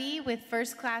Harvey with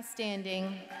first class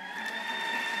standing.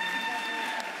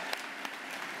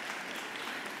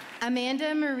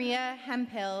 Amanda Maria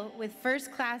Hemphill with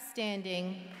first class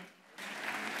standing.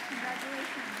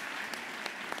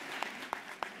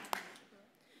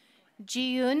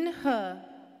 Jiyoon He.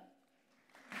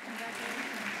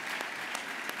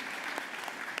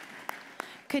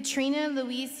 Katrina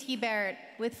Louise Hebert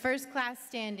with first class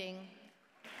standing.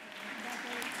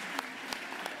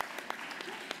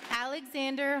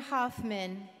 Alexander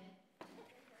Hoffman.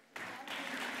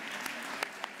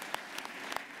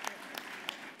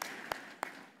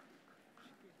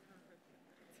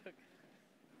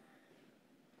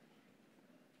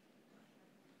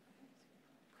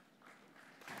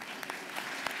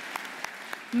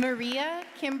 Maria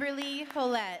Kimberly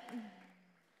Hollett.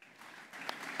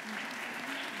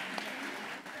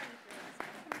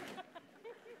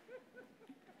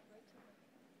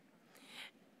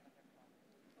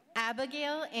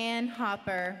 Abigail Ann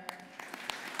Hopper.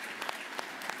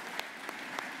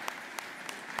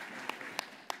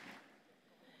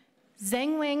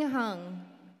 Zheng Wang Hung.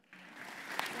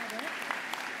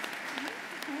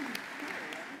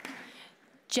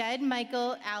 Jed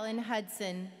Michael Allen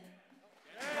Hudson.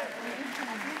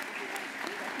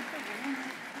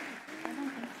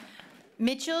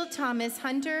 Mitchell Thomas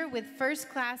Hunter with first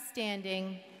class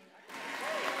standing.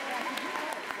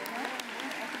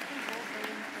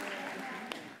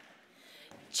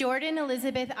 Jordan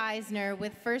Elizabeth Eisner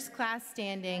with first class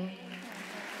standing.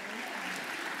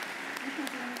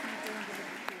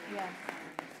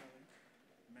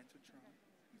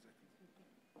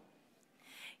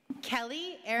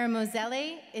 Kelly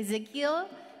Aramozele Ezekiel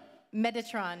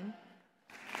Metatron.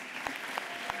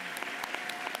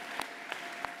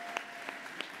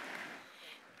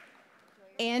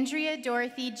 Andrea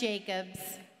Dorothy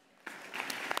Jacobs.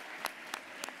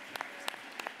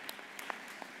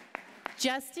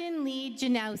 Justin Lee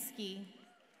Janowski.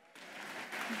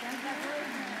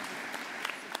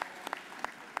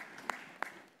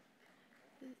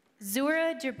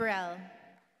 Zura Jabrell.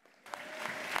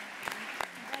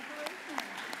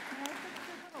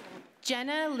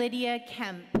 Jenna Lydia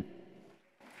Kemp.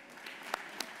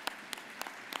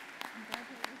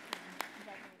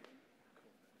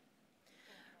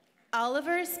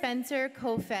 Oliver Spencer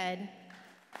Kofed.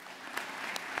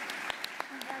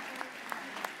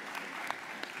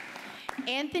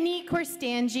 Anthony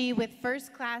Korstanji with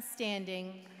first class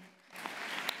standing.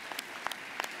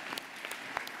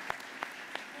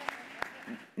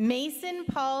 Mason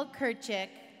Paul Kirchick.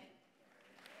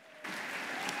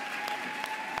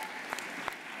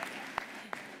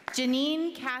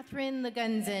 Janine Catherine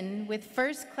Lagunzen with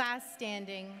first class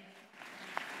standing.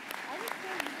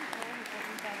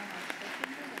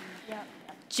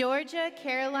 Georgia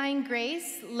Caroline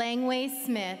Grace Langway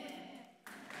Smith.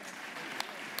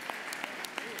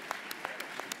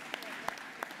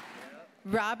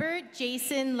 Robert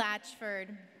Jason Latchford.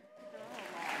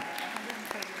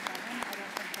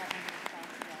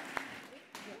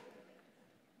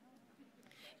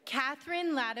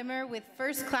 Catherine Latimer with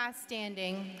first class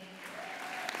standing.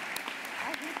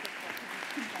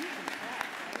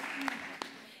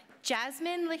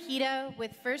 Jasmine Lahita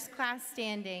with first class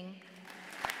standing.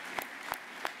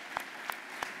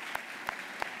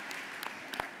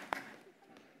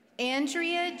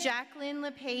 Andrea Jacqueline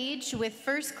LePage with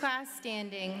first class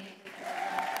standing.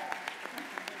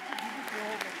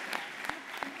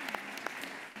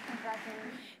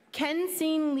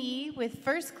 Ken-Sing Lee with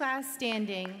first class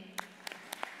standing.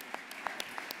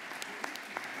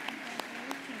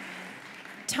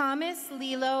 Thomas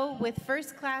Lilo with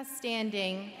first class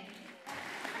standing.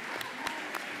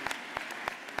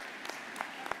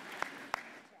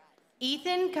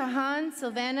 Ethan Kahan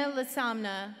Silvana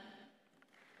Lasamna.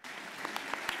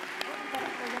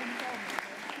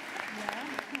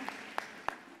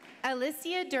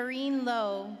 Alicia Doreen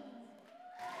Lowe.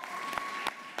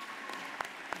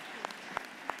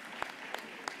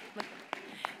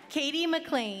 Katie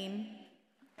McLean.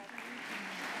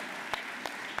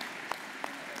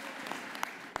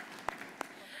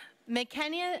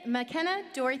 McKenna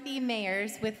Dorothy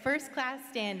Mayers with first class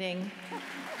standing.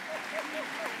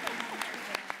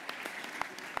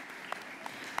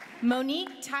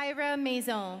 Monique Tyra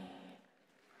Maison.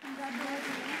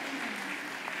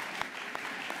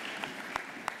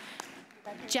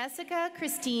 Jessica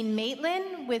Christine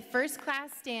Maitland with first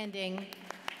class standing.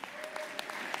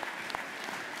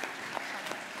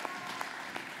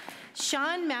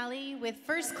 Sean Malley with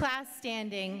first class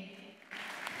standing.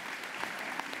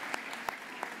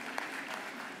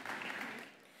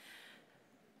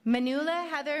 Manula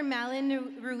Heather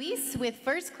Malin Ruiz with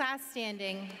first class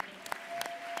standing.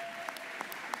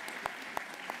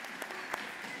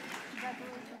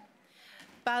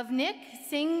 Bhavnik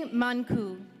Singh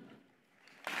Manku.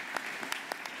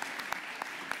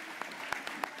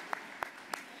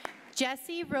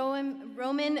 Jesse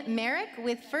Roman Merrick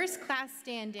with first class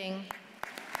standing.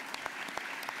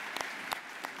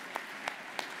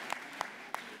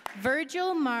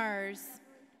 Virgil Mars.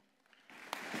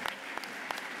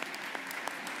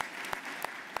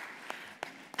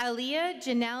 Aliyah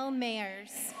Janelle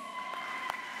Mayers.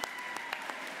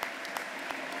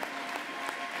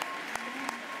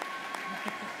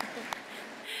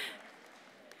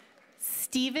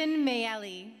 Stephen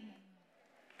Mayeli.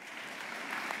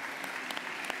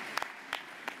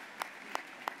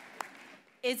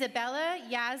 Isabella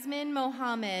Yasmin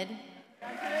Mohammed.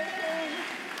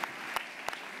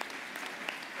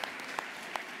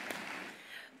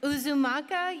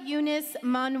 Uzumaka Eunice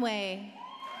Monwe.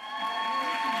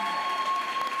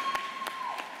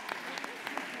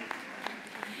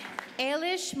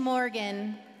 Ailish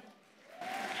Morgan.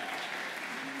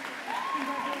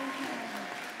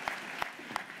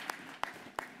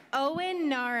 Owen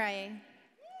Nare.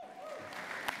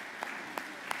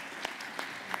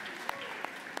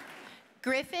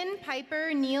 Griffin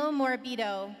Piper Neil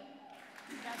Morbido.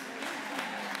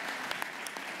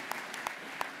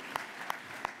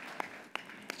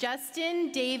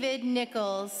 Justin David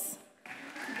Nichols.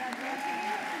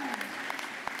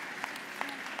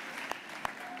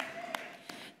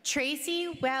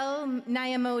 Tracy Well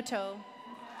Nyamoto.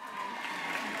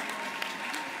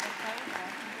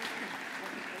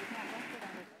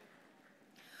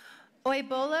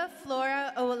 Oibola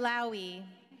Flora Olawi.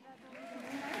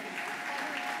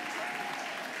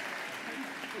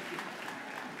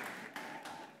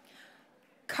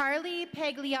 Carly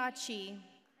Pagliacci.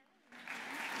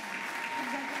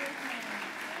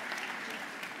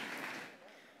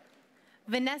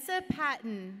 Vanessa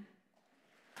Patton.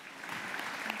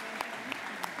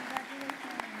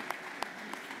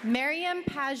 Miriam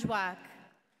Pajwak.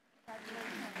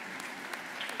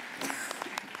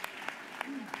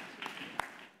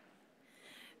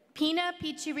 Pina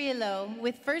Pichirillo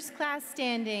with first class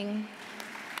standing.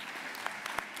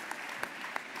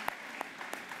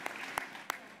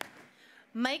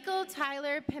 Michael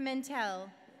Tyler Pimentel.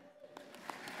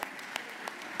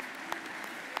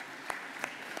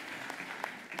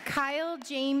 Kyle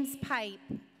James Pipe.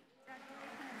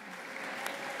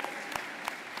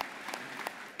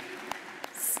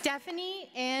 Stephanie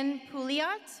Ann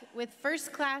Pouliot with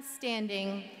first class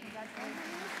standing.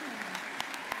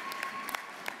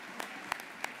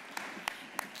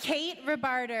 Kate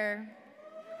Ribarder.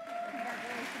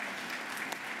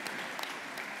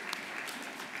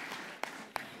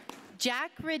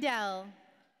 Jack Riddell.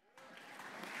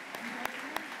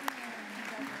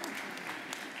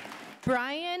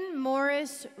 Brian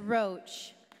Morris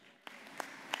Roach.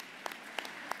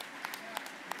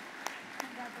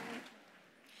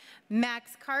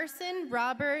 Max Carson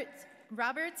Roberts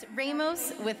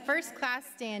Ramos with first class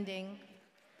standing.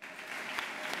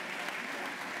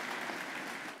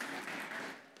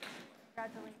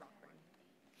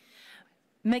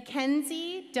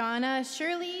 Mackenzie Donna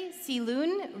Shirley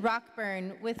Siloon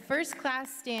Rockburn with first class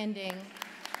standing.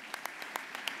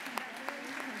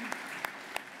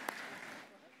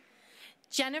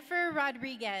 Jennifer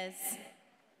Rodriguez.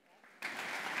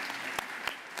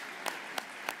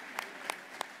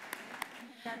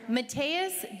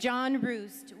 Mateus John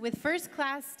Roost with first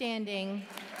class standing.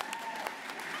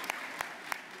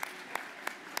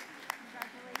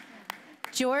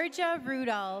 Georgia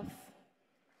Rudolph.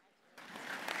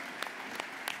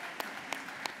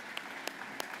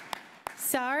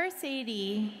 Sar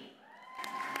Sadie.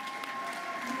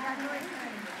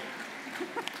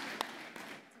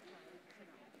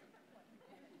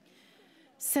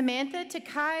 Samantha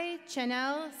Takai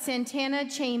Chanel Santana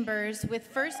Chambers with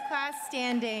first class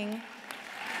standing.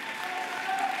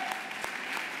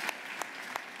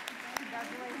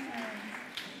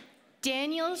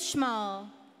 Daniel Schmall.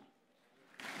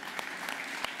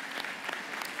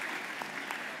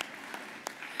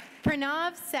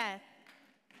 Pranav Seth.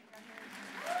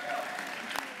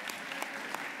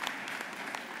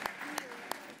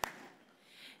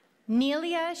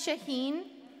 Nelia Shaheen.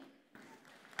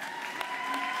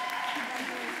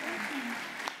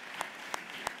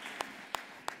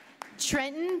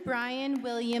 Trenton Brian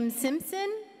William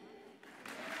Simpson.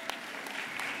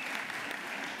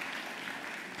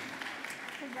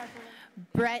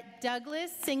 Brett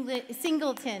Douglas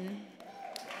Singleton.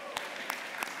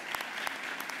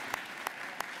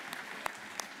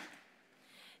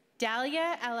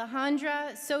 Dalia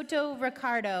Alejandra Soto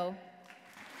Ricardo.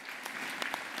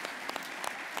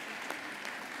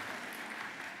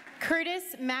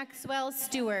 Curtis Maxwell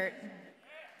Stewart.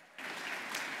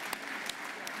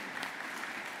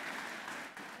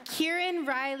 Kieran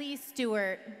Riley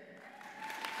Stewart.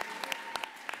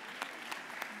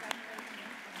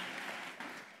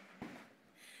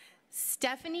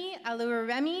 Stephanie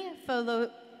Aluremi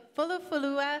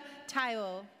Folofulua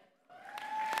Taiwo.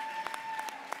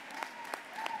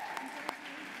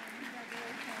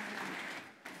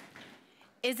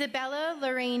 Isabella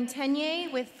Lorraine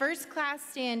Tenier with first class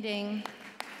standing.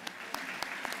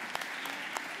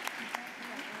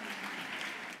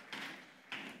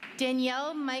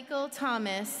 Danielle Michael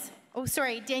Thomas. Oh,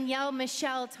 sorry, Danielle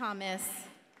Michelle Thomas.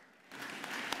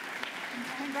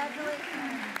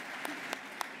 Congratulations.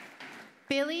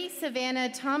 Billy Savannah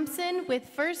Thompson with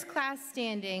first class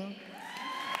standing.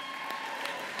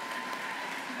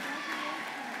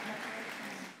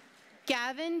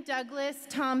 Gavin Douglas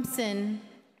Thompson.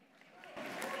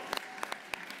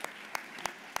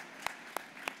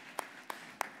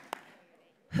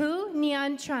 Hu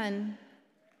Nian Chun.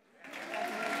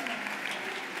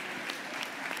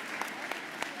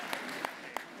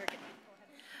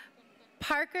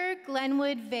 Parker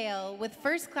Glenwood Vale with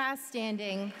first class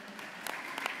standing.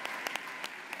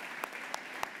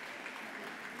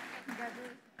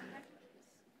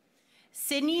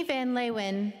 Sydney Van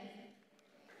Leeuwen.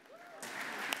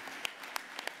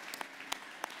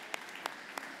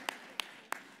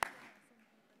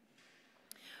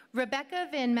 Rebecca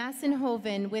Van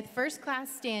Massenhoven with first class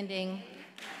standing.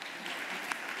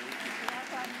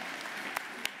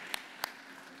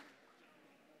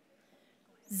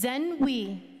 Zen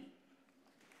Wee.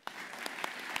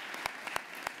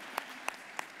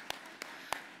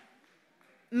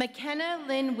 McKenna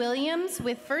Lynn Williams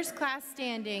with first class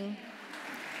standing.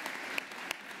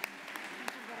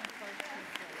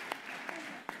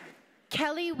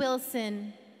 Kelly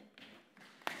Wilson.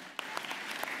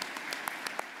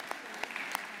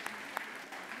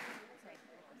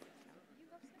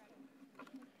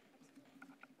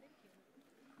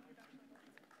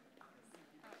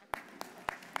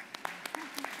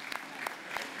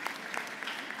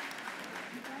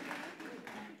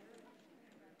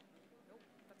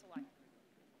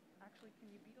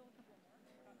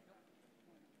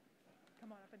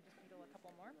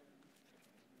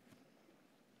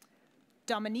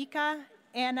 Dominica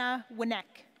Anna Winek.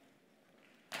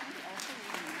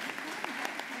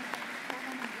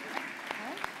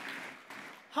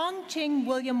 Hong Ching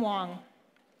William Wong.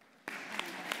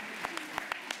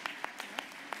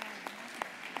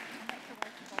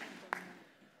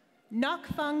 Nok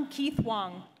Fung Keith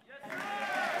Wong.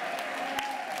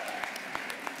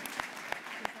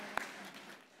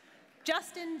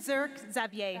 Justin Zirk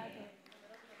Xavier.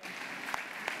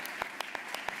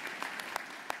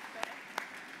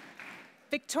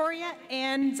 Victoria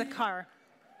Ann Zakar.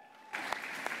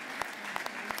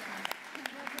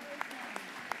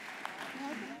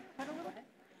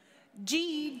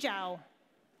 Ji Zhao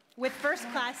with first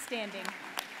class standing.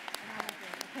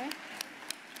 Okay.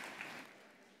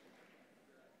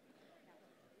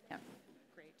 Yeah,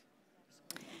 great.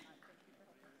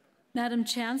 Madam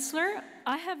Chancellor,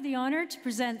 I have the honor to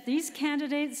present these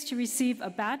candidates to receive a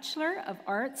Bachelor of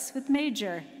Arts with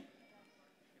major.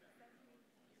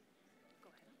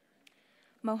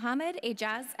 Mohammed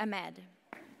Ejaz Ahmed.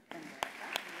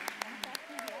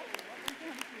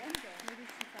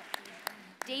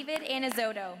 David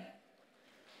Anazoto.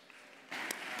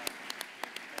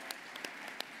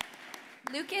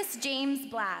 Lucas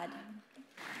James Blad.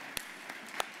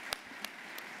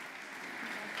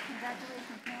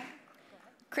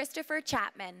 Christopher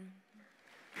Chapman.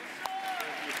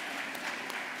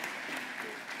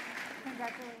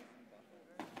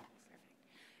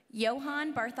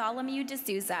 Johann Bartholomew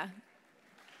D'Souza.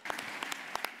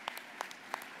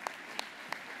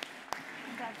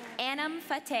 Anam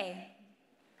Fateh.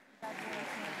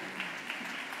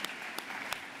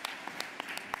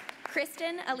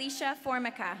 Kristen Alicia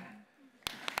Formica.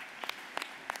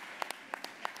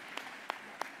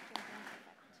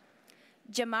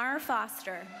 Jamar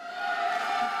Foster.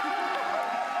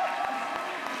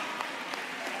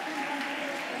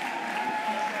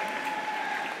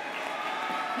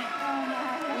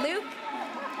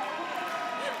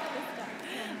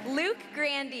 Luke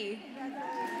Grandy.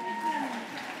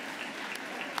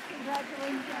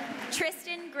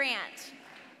 Tristan Grant.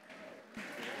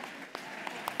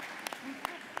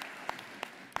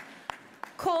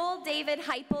 Cole David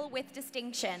Heipel with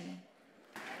distinction.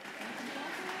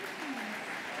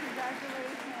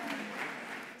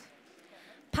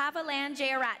 Pavalan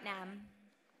Jayaratnam.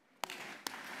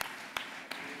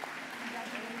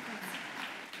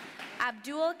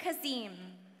 Abdul Kazim.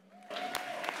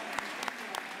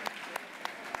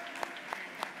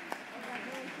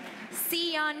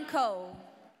 Sion Ko.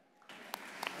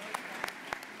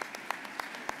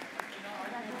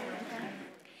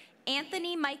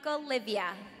 Anthony Michael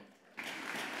Livia.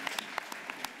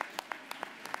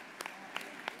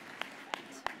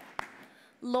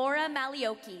 Laura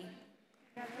Malioki.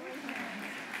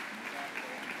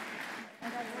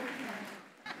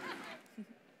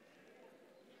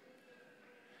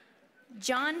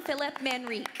 John Philip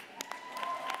Manrique.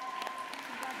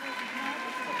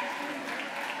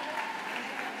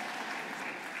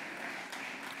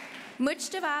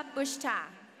 Mujtaba Bushta.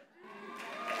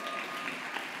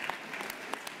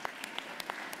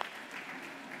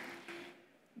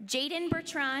 Jaden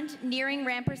Bertrand Nearing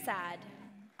Rampersad.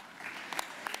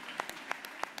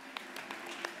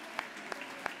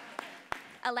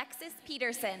 Alexis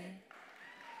Peterson.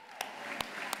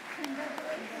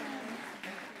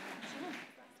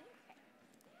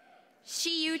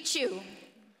 Shiyu Chu.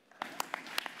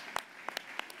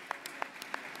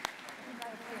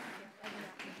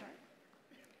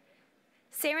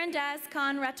 Sarandaz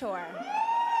Khan Rator.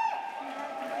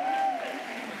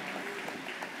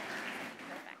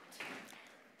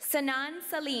 Sanan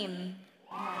Salim.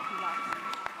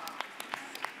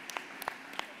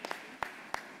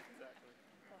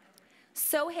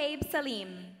 Sohaib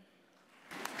Salim.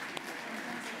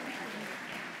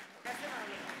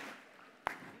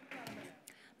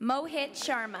 Mohit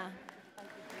Sharma.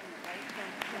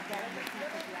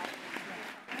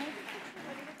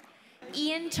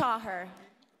 Ian Taher.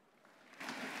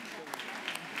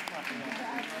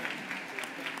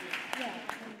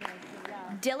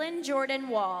 Dylan Jordan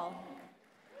Wall.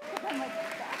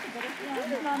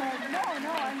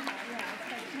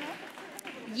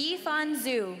 Yifan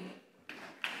Zhu.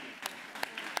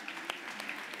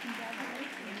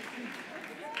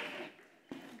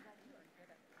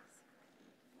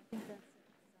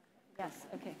 Yes,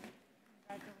 okay.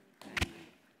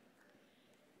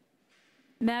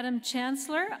 Madam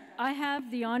Chancellor, I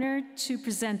have the honor to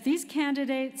present these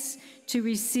candidates to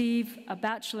receive a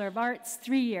Bachelor of Arts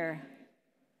 3-year.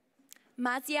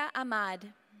 Mazia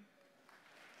Ahmad.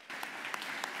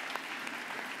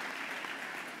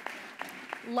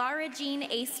 Laura Jean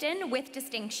Aston with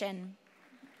distinction.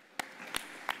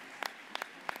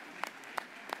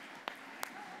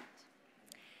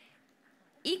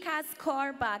 Ikaz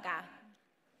Kaur Baga.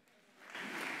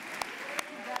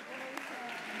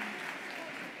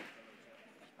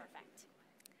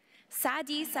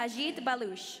 Sadi Sajid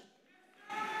Balush.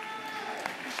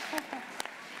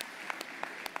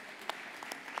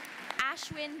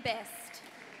 Ashwin Best.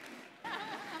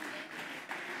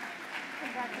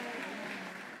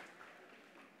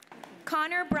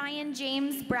 Connor Brian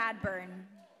James Bradburn.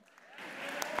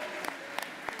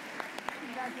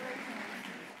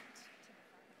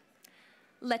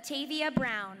 Latavia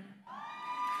Brown.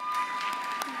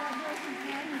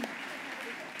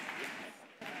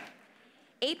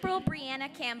 April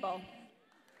Brianna Campbell.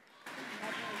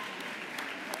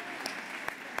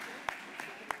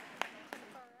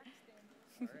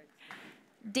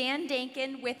 Dan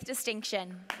Dankin with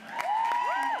distinction.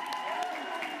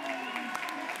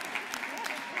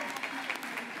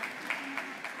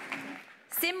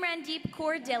 Simrandeep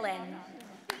Kaur Dillon.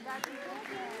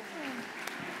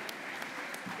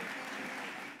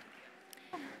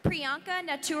 Priyanka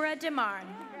Natura Demarn.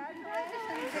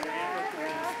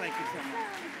 Thank you so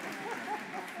much.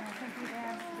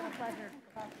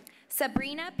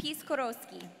 Sabrina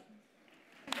Piskorowski.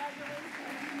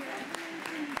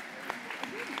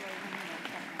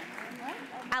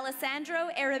 Alessandro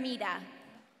Aramida.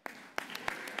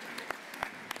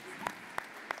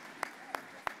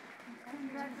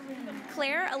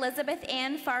 Claire Elizabeth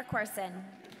Ann Farquharson.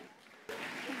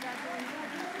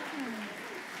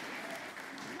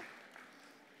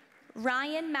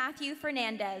 Ryan Matthew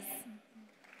Fernandez.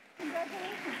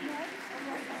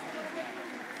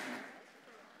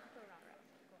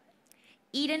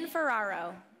 Eden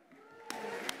Ferraro.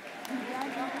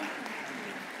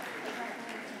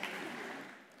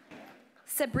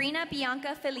 Sabrina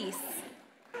Bianca Felice.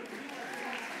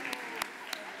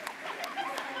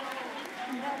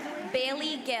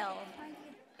 Bailey Gill.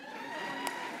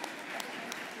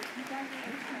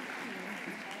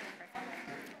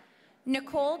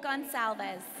 Nicole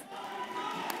Gonsalves.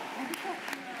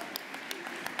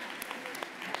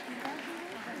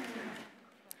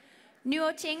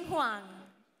 Nuoting Huang.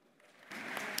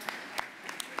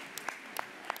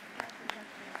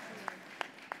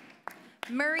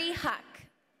 Murray Huck.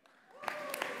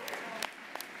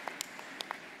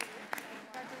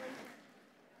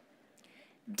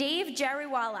 Dave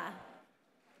Jariwala.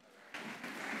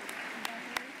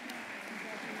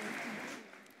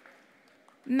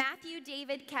 Matthew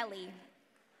David Kelly.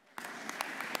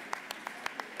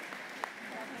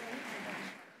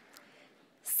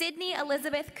 Sydney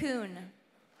Elizabeth Kuhn.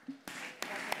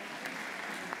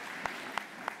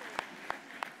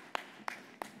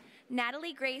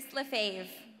 Natalie Grace Lefebvre.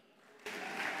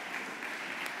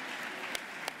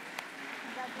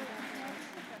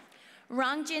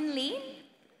 Rongjin Lee.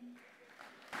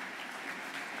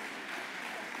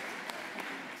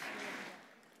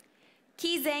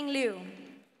 Ki Zhang Liu.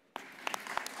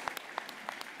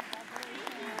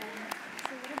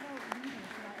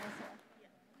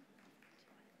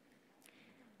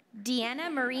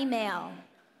 Deanna Marie Mail.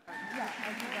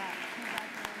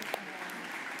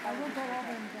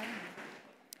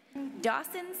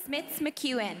 Dawson Smits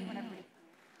McEwen.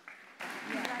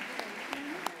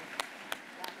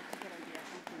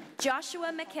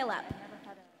 Joshua McKillop.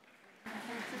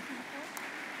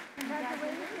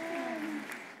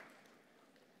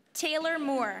 Taylor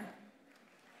Moore.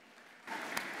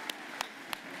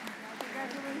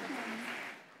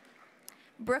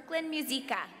 Brooklyn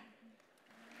Musica.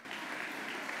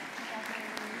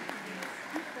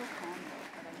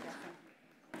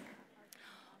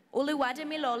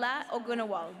 Oluwadamilola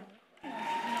Ogunawal.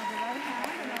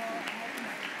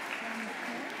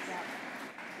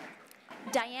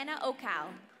 Diana Okal.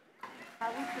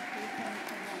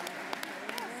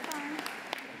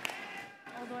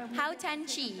 Hao Tan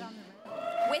Chi,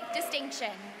 with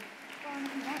distinction.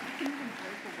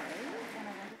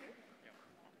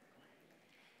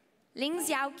 Ling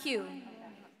Xiao Q.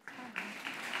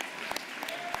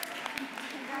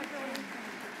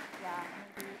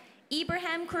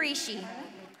 Ibrahim Qureshi.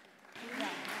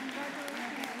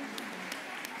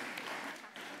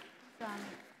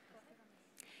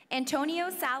 Antonio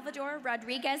Salvador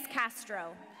Rodriguez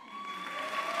Castro.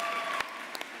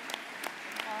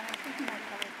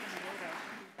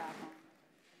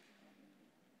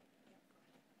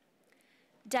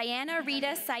 Diana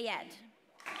Rita Syed.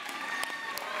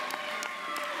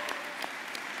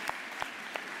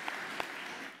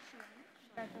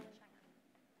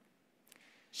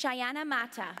 Shayana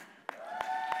Mata.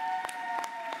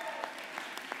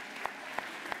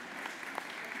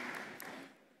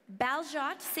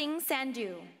 Baljot Singh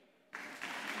Sandhu.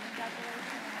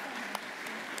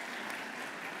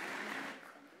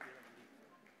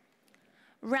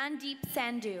 Randeep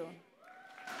Sandhu.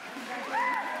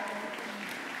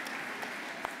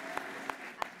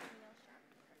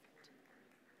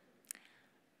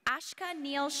 Ashka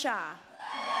Neil Shah.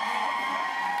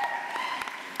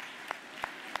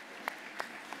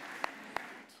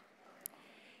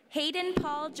 Hayden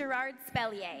Paul Gerard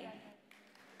Spellier.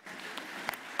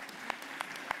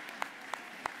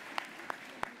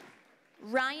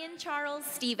 Ryan Charles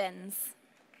Stevens.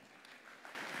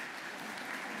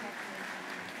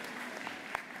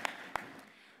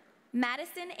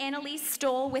 Madison Annalise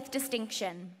Stoll with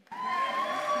distinction.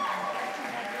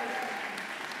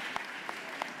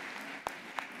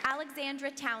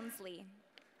 Alexandra Townsley.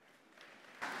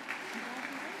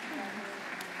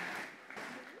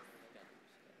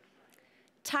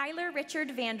 Tyler Richard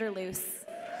Vanderloos.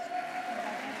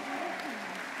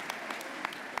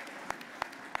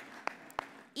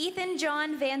 Ethan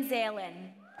John Van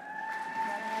Zalen.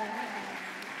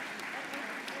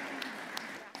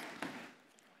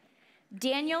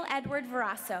 Daniel Edward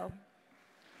Verasso.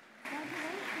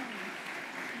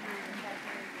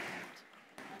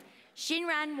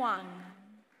 Shinran Wang.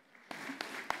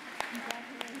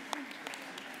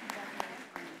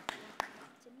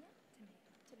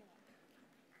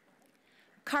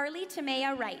 Carly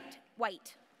Tamea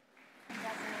White.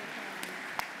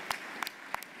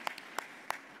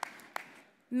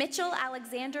 Mitchell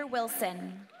Alexander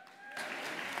Wilson.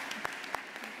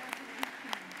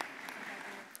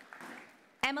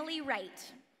 Emily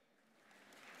Wright.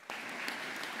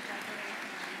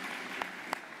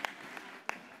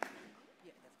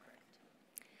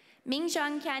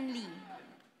 Mingzhang Kan Li.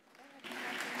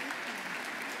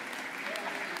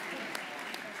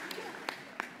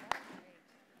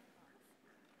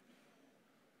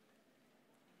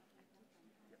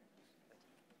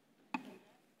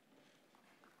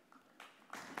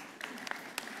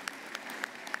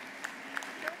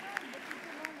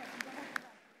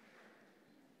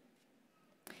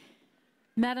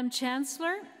 Madam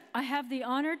Chancellor, I have the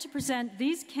honor to present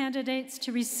these candidates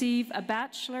to receive a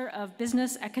Bachelor of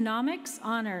Business Economics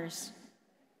honors.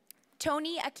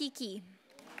 Tony Akiki.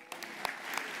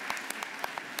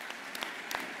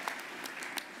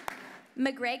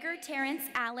 McGregor Terrence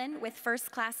Allen with first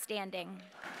class standing.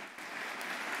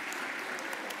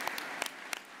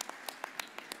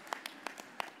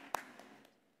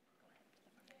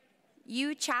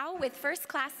 Yu Chao with first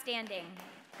class standing.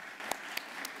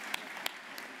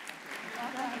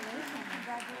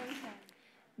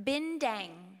 Bin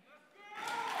Dang.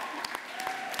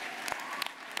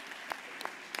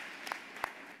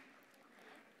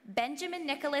 Benjamin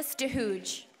Nicholas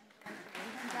DeHooge.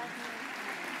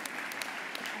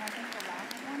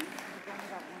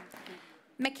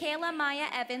 Michaela Maya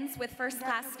Evans with first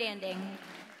class standing.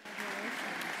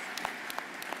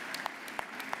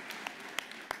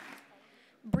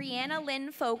 Brianna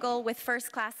Lynn Fogel with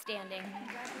first class standing.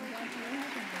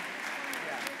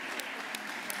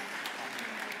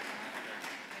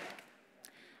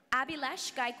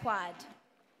 Abhilesh Gaikwad.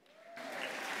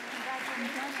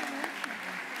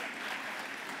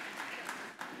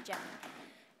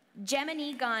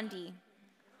 Gemini Gandhi.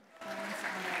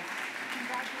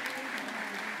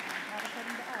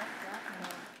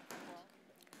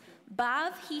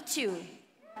 Bhav Hitu.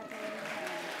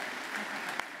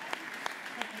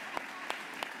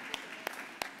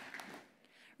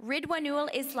 Ridwanul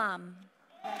Islam.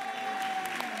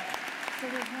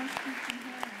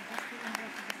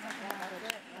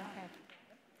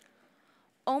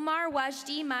 Omar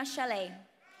Wajdi Mashale.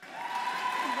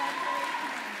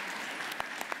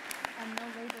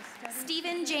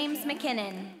 Stephen James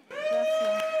McKinnon.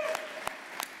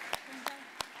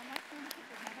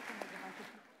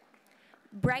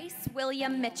 Bryce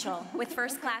William Mitchell with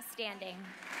first class standing.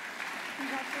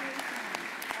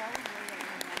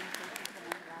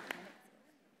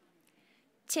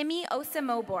 Timmy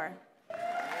Osamobor.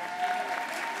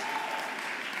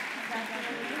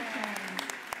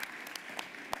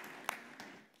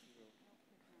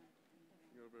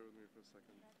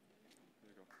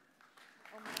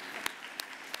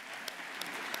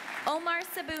 Omar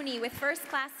Sabuni with first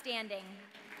class standing.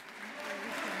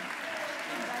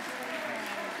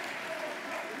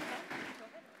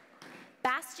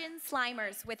 Bastian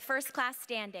Slimers with first class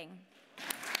standing.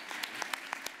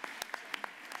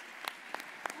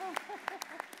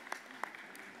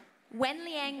 Wen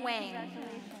Liang Wang.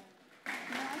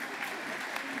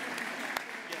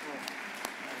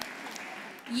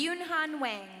 Yoon Han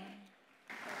Wang.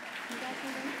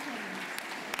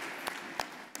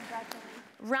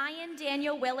 Ryan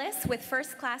Daniel Willis with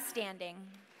first class standing.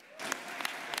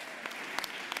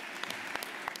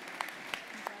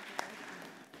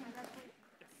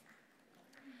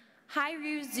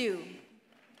 Hairu Zhu.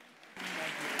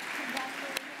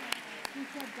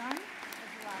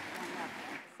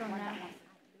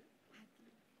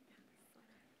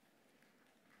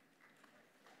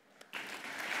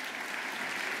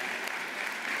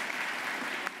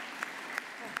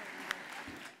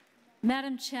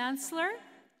 Madam Chancellor,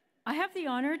 I have the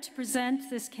honor to present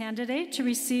this candidate to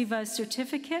receive a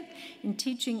certificate in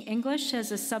teaching English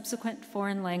as a subsequent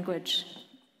foreign language.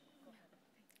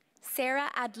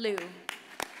 Sarah Adlu.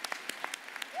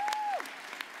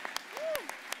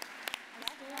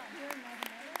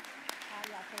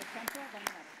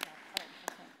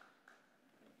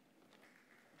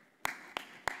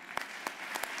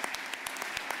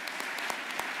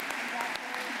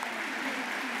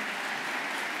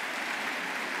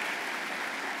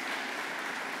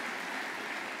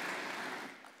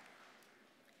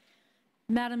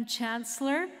 Madam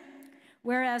Chancellor,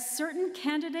 whereas certain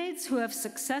candidates who have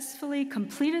successfully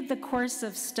completed the course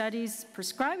of studies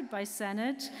prescribed by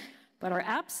Senate but are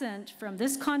absent from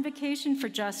this convocation for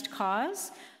just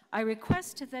cause, I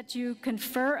request that you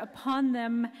confer upon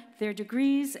them their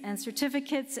degrees and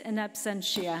certificates in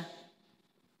absentia.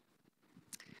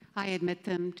 I admit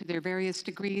them to their various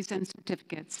degrees and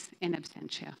certificates in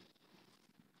absentia.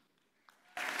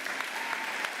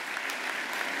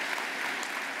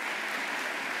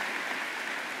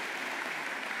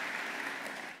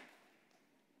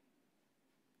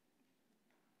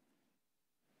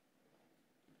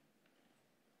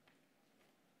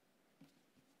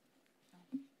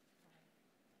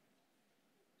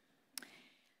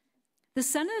 The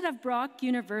Senate of Brock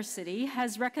University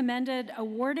has recommended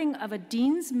awarding of a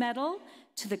Dean's Medal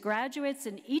to the graduates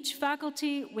in each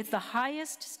faculty with the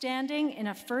highest standing in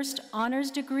a first honors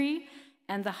degree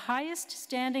and the highest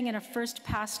standing in a first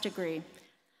pass degree.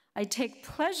 I take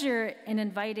pleasure in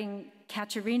inviting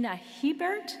Katerina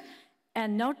Hebert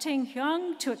and Noting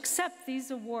Hyung to accept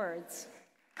these awards.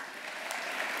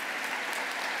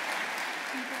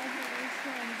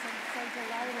 Congratulations, I'm so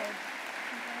delighted.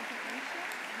 Congratulations.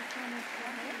 This one is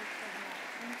for me.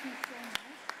 Thank you so much.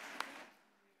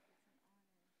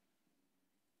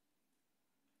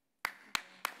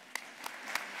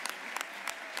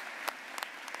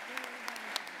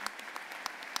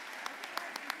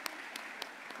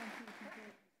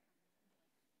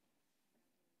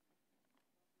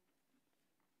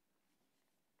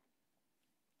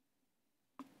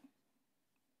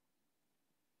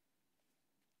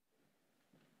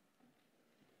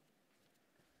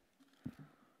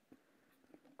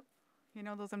 You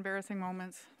know those embarrassing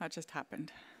moments? That just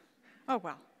happened. Oh,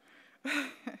 well.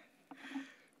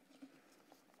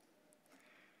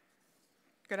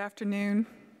 Good afternoon,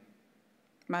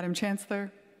 Madam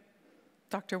Chancellor,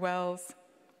 Dr. Wells,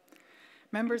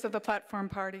 members of the Platform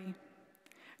Party,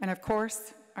 and of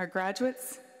course, our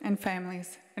graduates and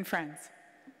families and friends.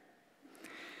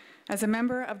 As a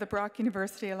member of the Brock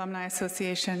University Alumni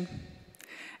Association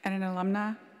and an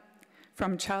alumna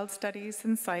from Child Studies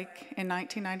and Psych in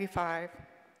 1995,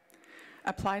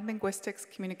 Applied Linguistics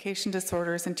Communication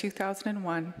Disorders in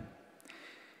 2001,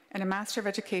 and a Master of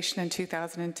Education in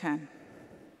 2010.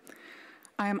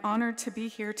 I am honored to be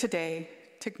here today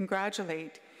to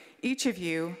congratulate each of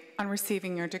you on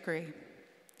receiving your degree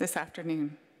this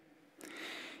afternoon.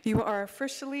 You are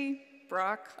officially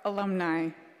Brock alumni,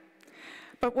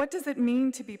 but what does it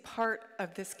mean to be part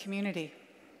of this community?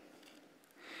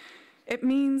 It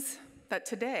means that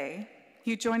today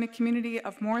you join a community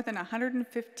of more than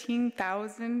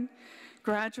 115,000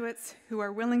 graduates who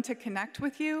are willing to connect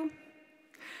with you,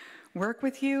 work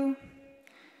with you,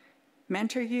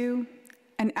 mentor you,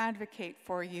 and advocate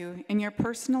for you in your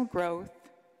personal growth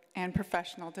and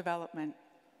professional development.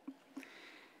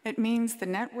 It means the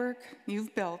network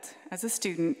you've built as a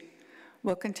student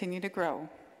will continue to grow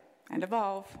and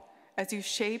evolve as you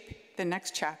shape the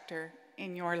next chapter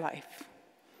in your life.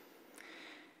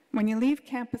 When you leave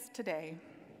campus today,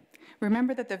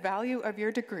 remember that the value of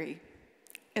your degree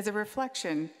is a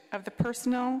reflection of the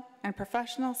personal and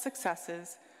professional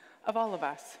successes of all of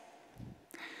us.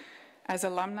 As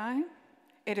alumni,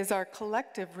 it is our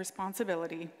collective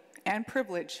responsibility and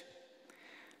privilege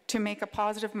to make a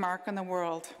positive mark on the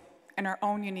world in our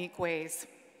own unique ways.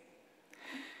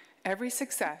 Every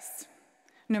success,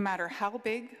 no matter how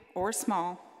big or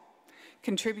small,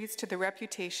 contributes to the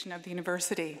reputation of the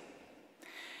university,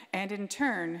 and in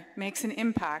turn makes an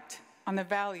impact on the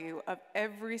value of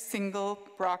every single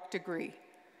Brock degree,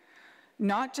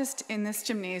 not just in this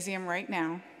gymnasium right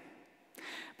now,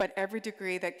 but every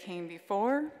degree that came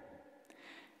before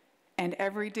and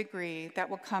every degree that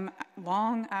will come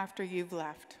long after you've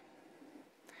left.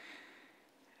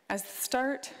 As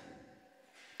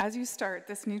you start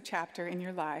this new chapter in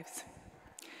your lives,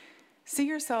 see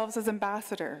yourselves as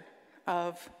ambassador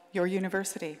of your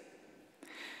university.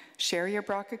 Share your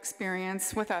Brock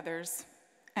experience with others,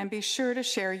 and be sure to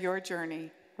share your journey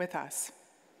with us.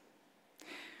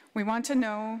 We want to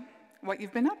know what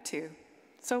you've been up to,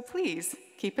 so please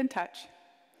keep in touch.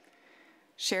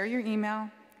 Share your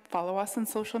email, follow us on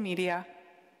social media,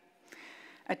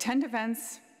 attend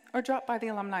events, or drop by the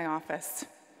alumni office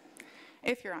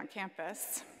if you're on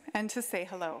campus, and to say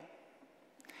hello.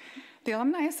 The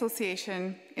Alumni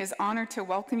Association is honored to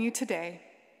welcome you today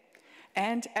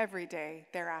and every day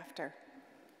thereafter.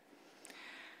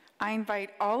 I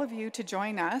invite all of you to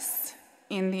join us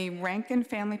in the Rankin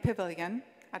Family Pavilion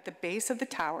at the base of the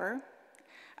tower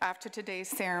after today's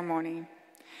ceremony,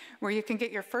 where you can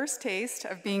get your first taste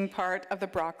of being part of the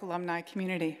Brock alumni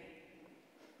community.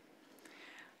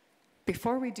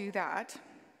 Before we do that,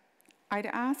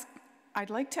 I'd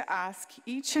like to ask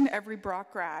each and every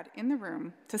Brock grad in the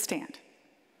room to stand.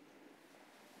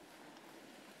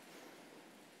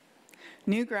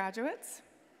 New graduates,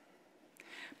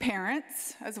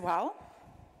 parents as well,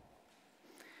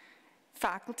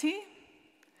 faculty,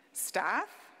 staff,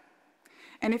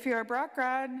 and if you're a Brock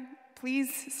grad,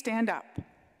 please stand up.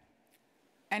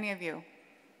 Any of you,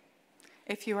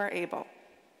 if you are able.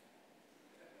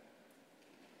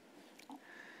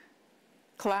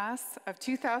 Class of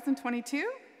 2022,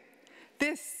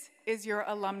 this is your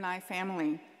alumni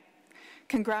family.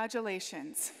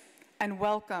 Congratulations and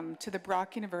welcome to the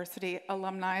Brock University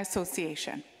Alumni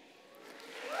Association.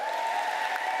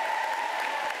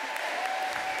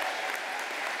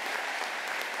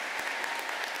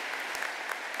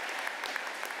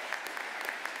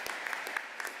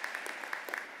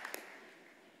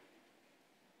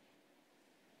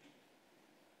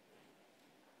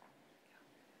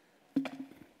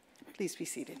 Please be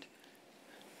seated.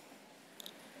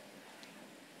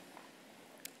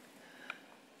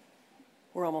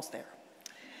 We're almost there.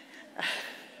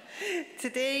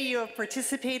 Today you are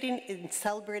participating in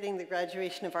celebrating the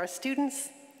graduation of our students,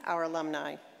 our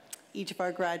alumni. Each of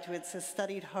our graduates has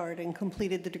studied hard and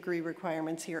completed the degree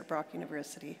requirements here at Brock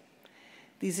University.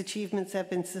 These achievements have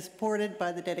been supported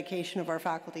by the dedication of our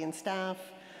faculty and staff,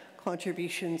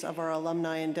 contributions of our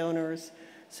alumni and donors,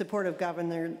 supportive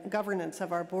governance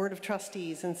of our Board of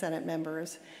Trustees and Senate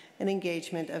members, and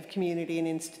engagement of community and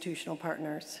institutional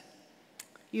partners.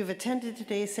 You've attended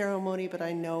today's ceremony, but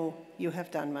I know you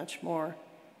have done much more.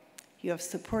 You have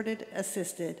supported,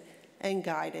 assisted, and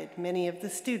guided many of the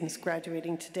students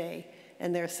graduating today,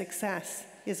 and their success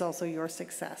is also your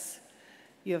success.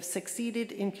 You have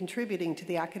succeeded in contributing to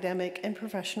the academic and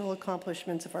professional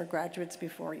accomplishments of our graduates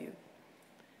before you.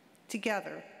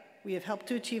 Together, we have helped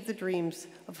to achieve the dreams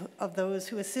of those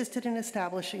who assisted in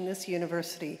establishing this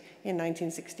university in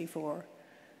 1964.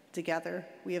 Together,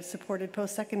 we have supported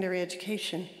post-secondary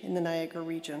education in the Niagara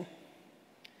region.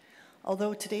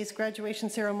 Although today's graduation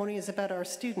ceremony is about our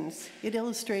students, it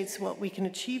illustrates what we can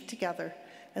achieve together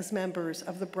as members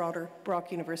of the broader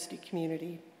Brock University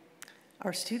community.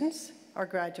 Our students, our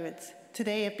graduates,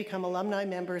 today have become alumni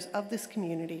members of this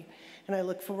community, and I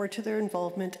look forward to their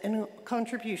involvement and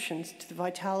contributions to the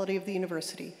vitality of the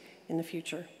university in the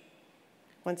future.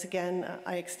 Once again,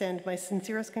 I extend my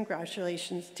sincerest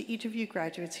congratulations to each of you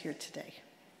graduates here today.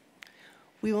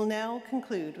 We will now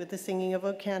conclude with the singing of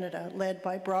O Canada, led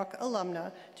by Brock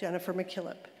alumna Jennifer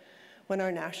McKillop. When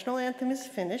our national anthem is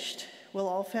finished, will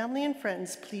all family and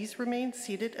friends please remain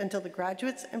seated until the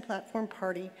graduates and platform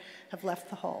party have left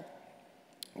the hall.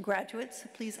 Graduates,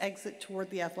 please exit toward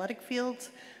the athletic fields.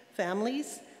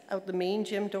 Families, out the main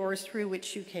gym doors through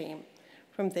which you came.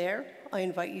 From there, I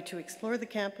invite you to explore the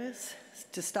campus,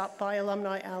 to stop by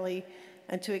Alumni Alley,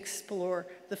 and to explore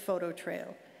the photo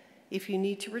trail. If you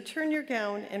need to return your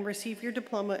gown and receive your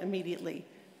diploma immediately,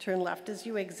 turn left as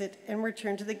you exit and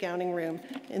return to the gowning room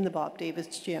in the Bob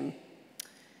Davis Gym.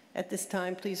 At this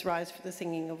time, please rise for the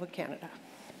singing of O Canada.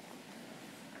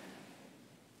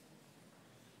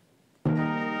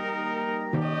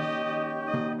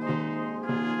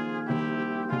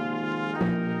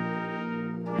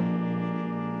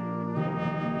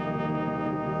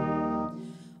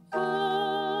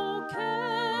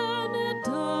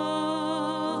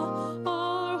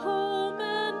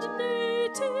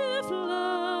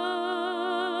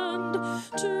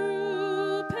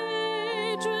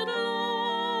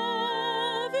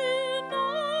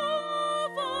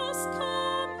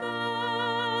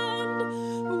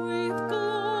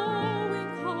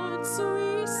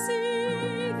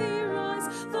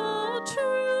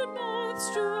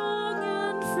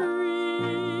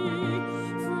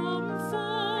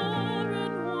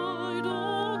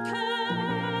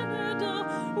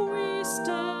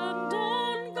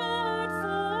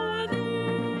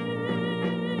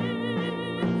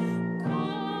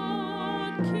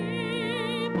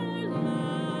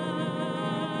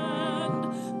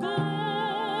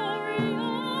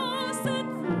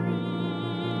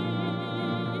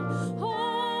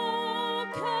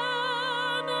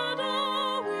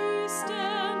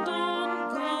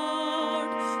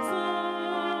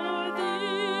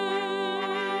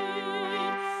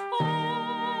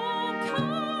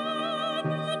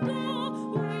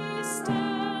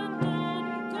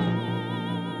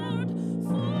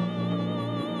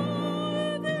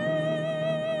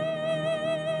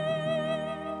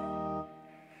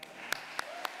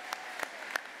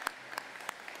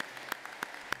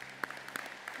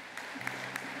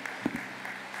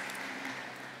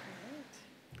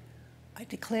 I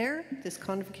declare this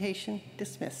convocation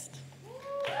dismissed.